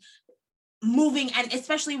and moving, and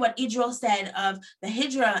especially what Ejel said of the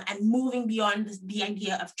hijra and moving beyond the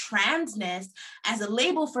idea of transness as a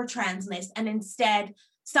label for transness, and instead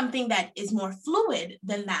something that is more fluid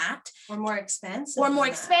than that. Or more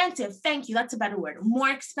expansive. Thank you. That's a better word. More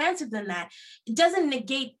expansive than that. It doesn't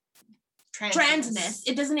negate transness.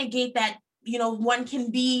 It doesn't negate that, one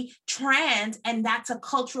can be trans and that's a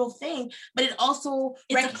cultural thing, but it also...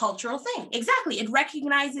 It's a cultural thing. Exactly. It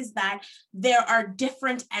recognizes that there are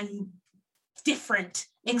different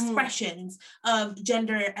expressions of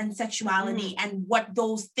gender and sexuality and what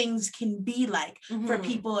those things can be like for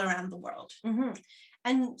people around the world.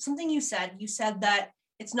 And something you said that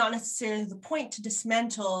it's not necessarily the point to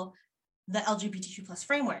dismantle the LGBTQ plus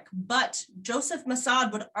framework, but Joseph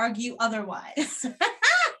Massad would argue otherwise.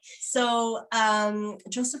 So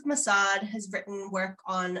Joseph Massad has written work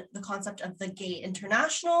on the concept of the gay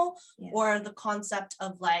international, or the concept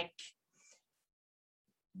of like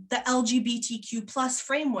the LGBTQ plus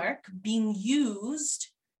framework being used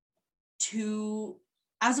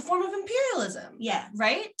as a form of imperialism. Yeah.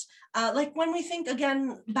 Right? Like when we think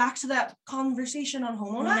again back to that conversation on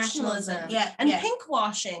homo nationalism and pink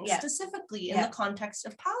washing specifically in the context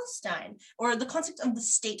of Palestine, or the concept of the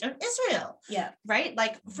state of Israel. Yeah. Right?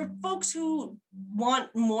 Like for folks who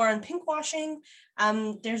want more on pink washing,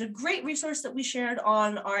 there's a great resource that we shared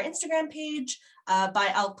on our Instagram page by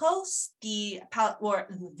Al Quds, the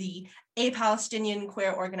A Palestinian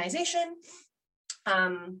Queer Organization.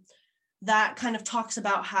 That kind of talks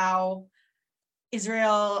about how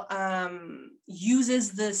Israel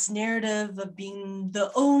uses this narrative of being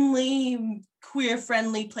the only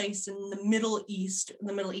queer-friendly place in the Middle East.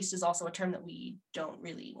 The Middle East is also a term that we don't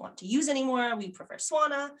really want to use anymore. We prefer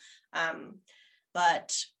Swana,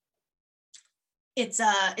 but it's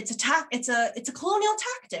a colonial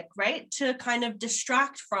tactic, right? To kind of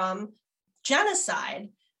distract from genocide,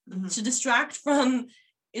 to distract from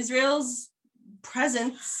Israel's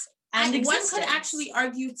presence. And one could actually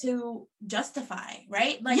argue to justify,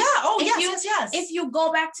 right? Like, yes. If you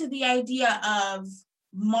go back to the idea of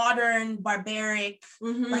modern, barbaric,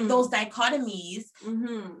 like those dichotomies,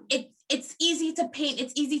 it's easy to paint.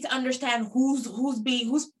 It's easy to understand who's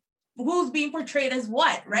being portrayed as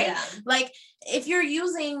what, right? Yeah. Like if you're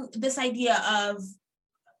using this idea of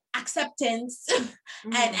acceptance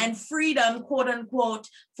and freedom, quote unquote,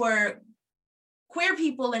 for queer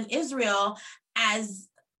people in Israel as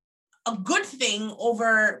a good thing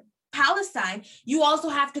over Palestine, you also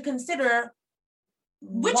have to consider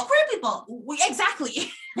which queer people.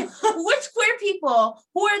 Exactly. Which queer people?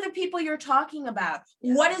 Who are the people you're talking about?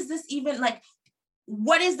 Yeah. What is this even like?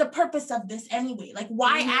 What is the purpose of this anyway? Like,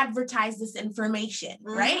 why advertise this information,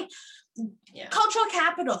 right? Yeah. Cultural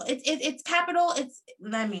capital. It's capital.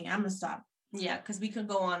 I'm gonna stop. Yeah, because we could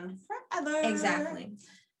go on forever. Exactly.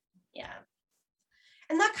 Yeah.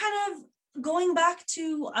 And that kind of going back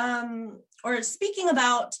to, or speaking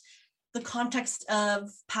about the context of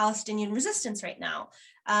Palestinian resistance right now,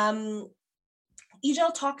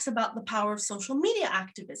 Ejel talks about the power of social media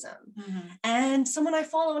activism. And someone I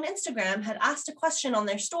follow on Instagram had asked a question on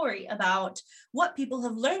their story about what people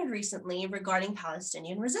have learned recently regarding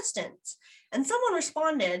Palestinian resistance. And someone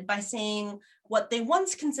responded by saying what they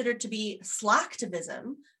once considered to be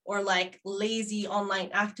slacktivism, or like lazy online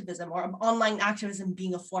activism, or online activism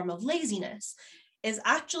being a form of laziness, is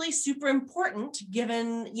actually super important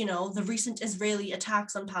given, the recent Israeli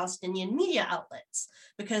attacks on Palestinian media outlets.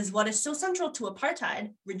 Because what is so central to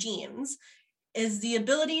apartheid regimes is the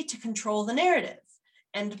ability to control the narrative.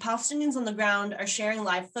 And Palestinians on the ground are sharing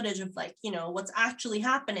live footage of what's actually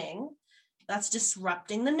happening that's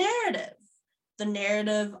disrupting the narrative. The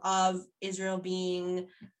narrative of Israel being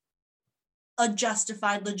a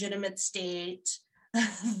justified, legitimate state,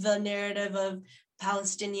 the narrative of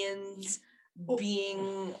Palestinians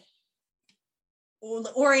being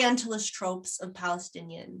Orientalist tropes of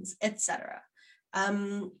Palestinians, etc.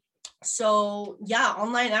 So yeah,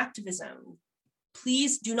 online activism.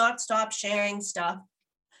 Please do not stop sharing stuff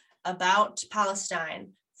about Palestine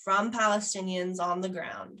from Palestinians on the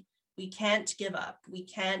ground. We can't give up. We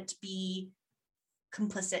can't be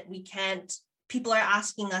complicit. People are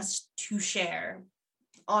asking us to share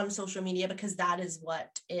on social media because that is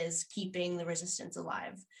what is keeping the resistance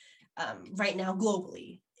alive right now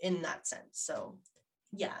globally in that sense. So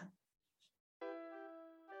yeah.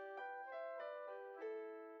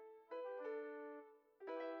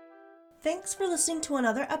 Thanks for listening to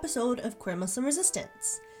another episode of Queer Muslim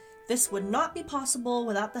Resistance. This would not be possible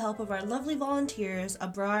without the help of our lovely volunteers,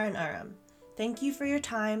 Abrar and Aram. Thank you for your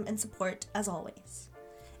time and support as always.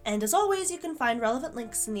 And as always, you can find relevant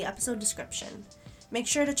links in the episode description. Make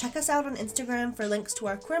sure to check us out on Instagram for links to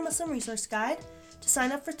our Queer Muslim resource guide, to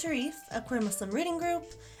sign up for Tarif, a Queer Muslim reading group,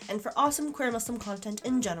 and for awesome Queer Muslim content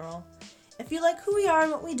in general. If you like who we are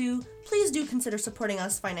and what we do, please do consider supporting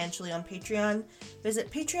us financially on Patreon. Visit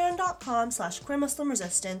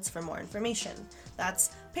patreon.com/queermuslimresistance for more information. That's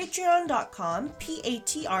patreon.com,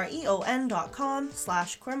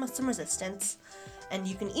 patreon.com/queermuslimresistance. And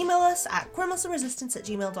you can email us at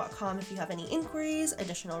queermuslimresistance@gmail.com if you have any inquiries,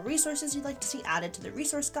 additional resources you'd like to see added to the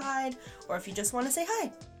resource guide, or if you just want to say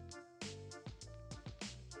hi.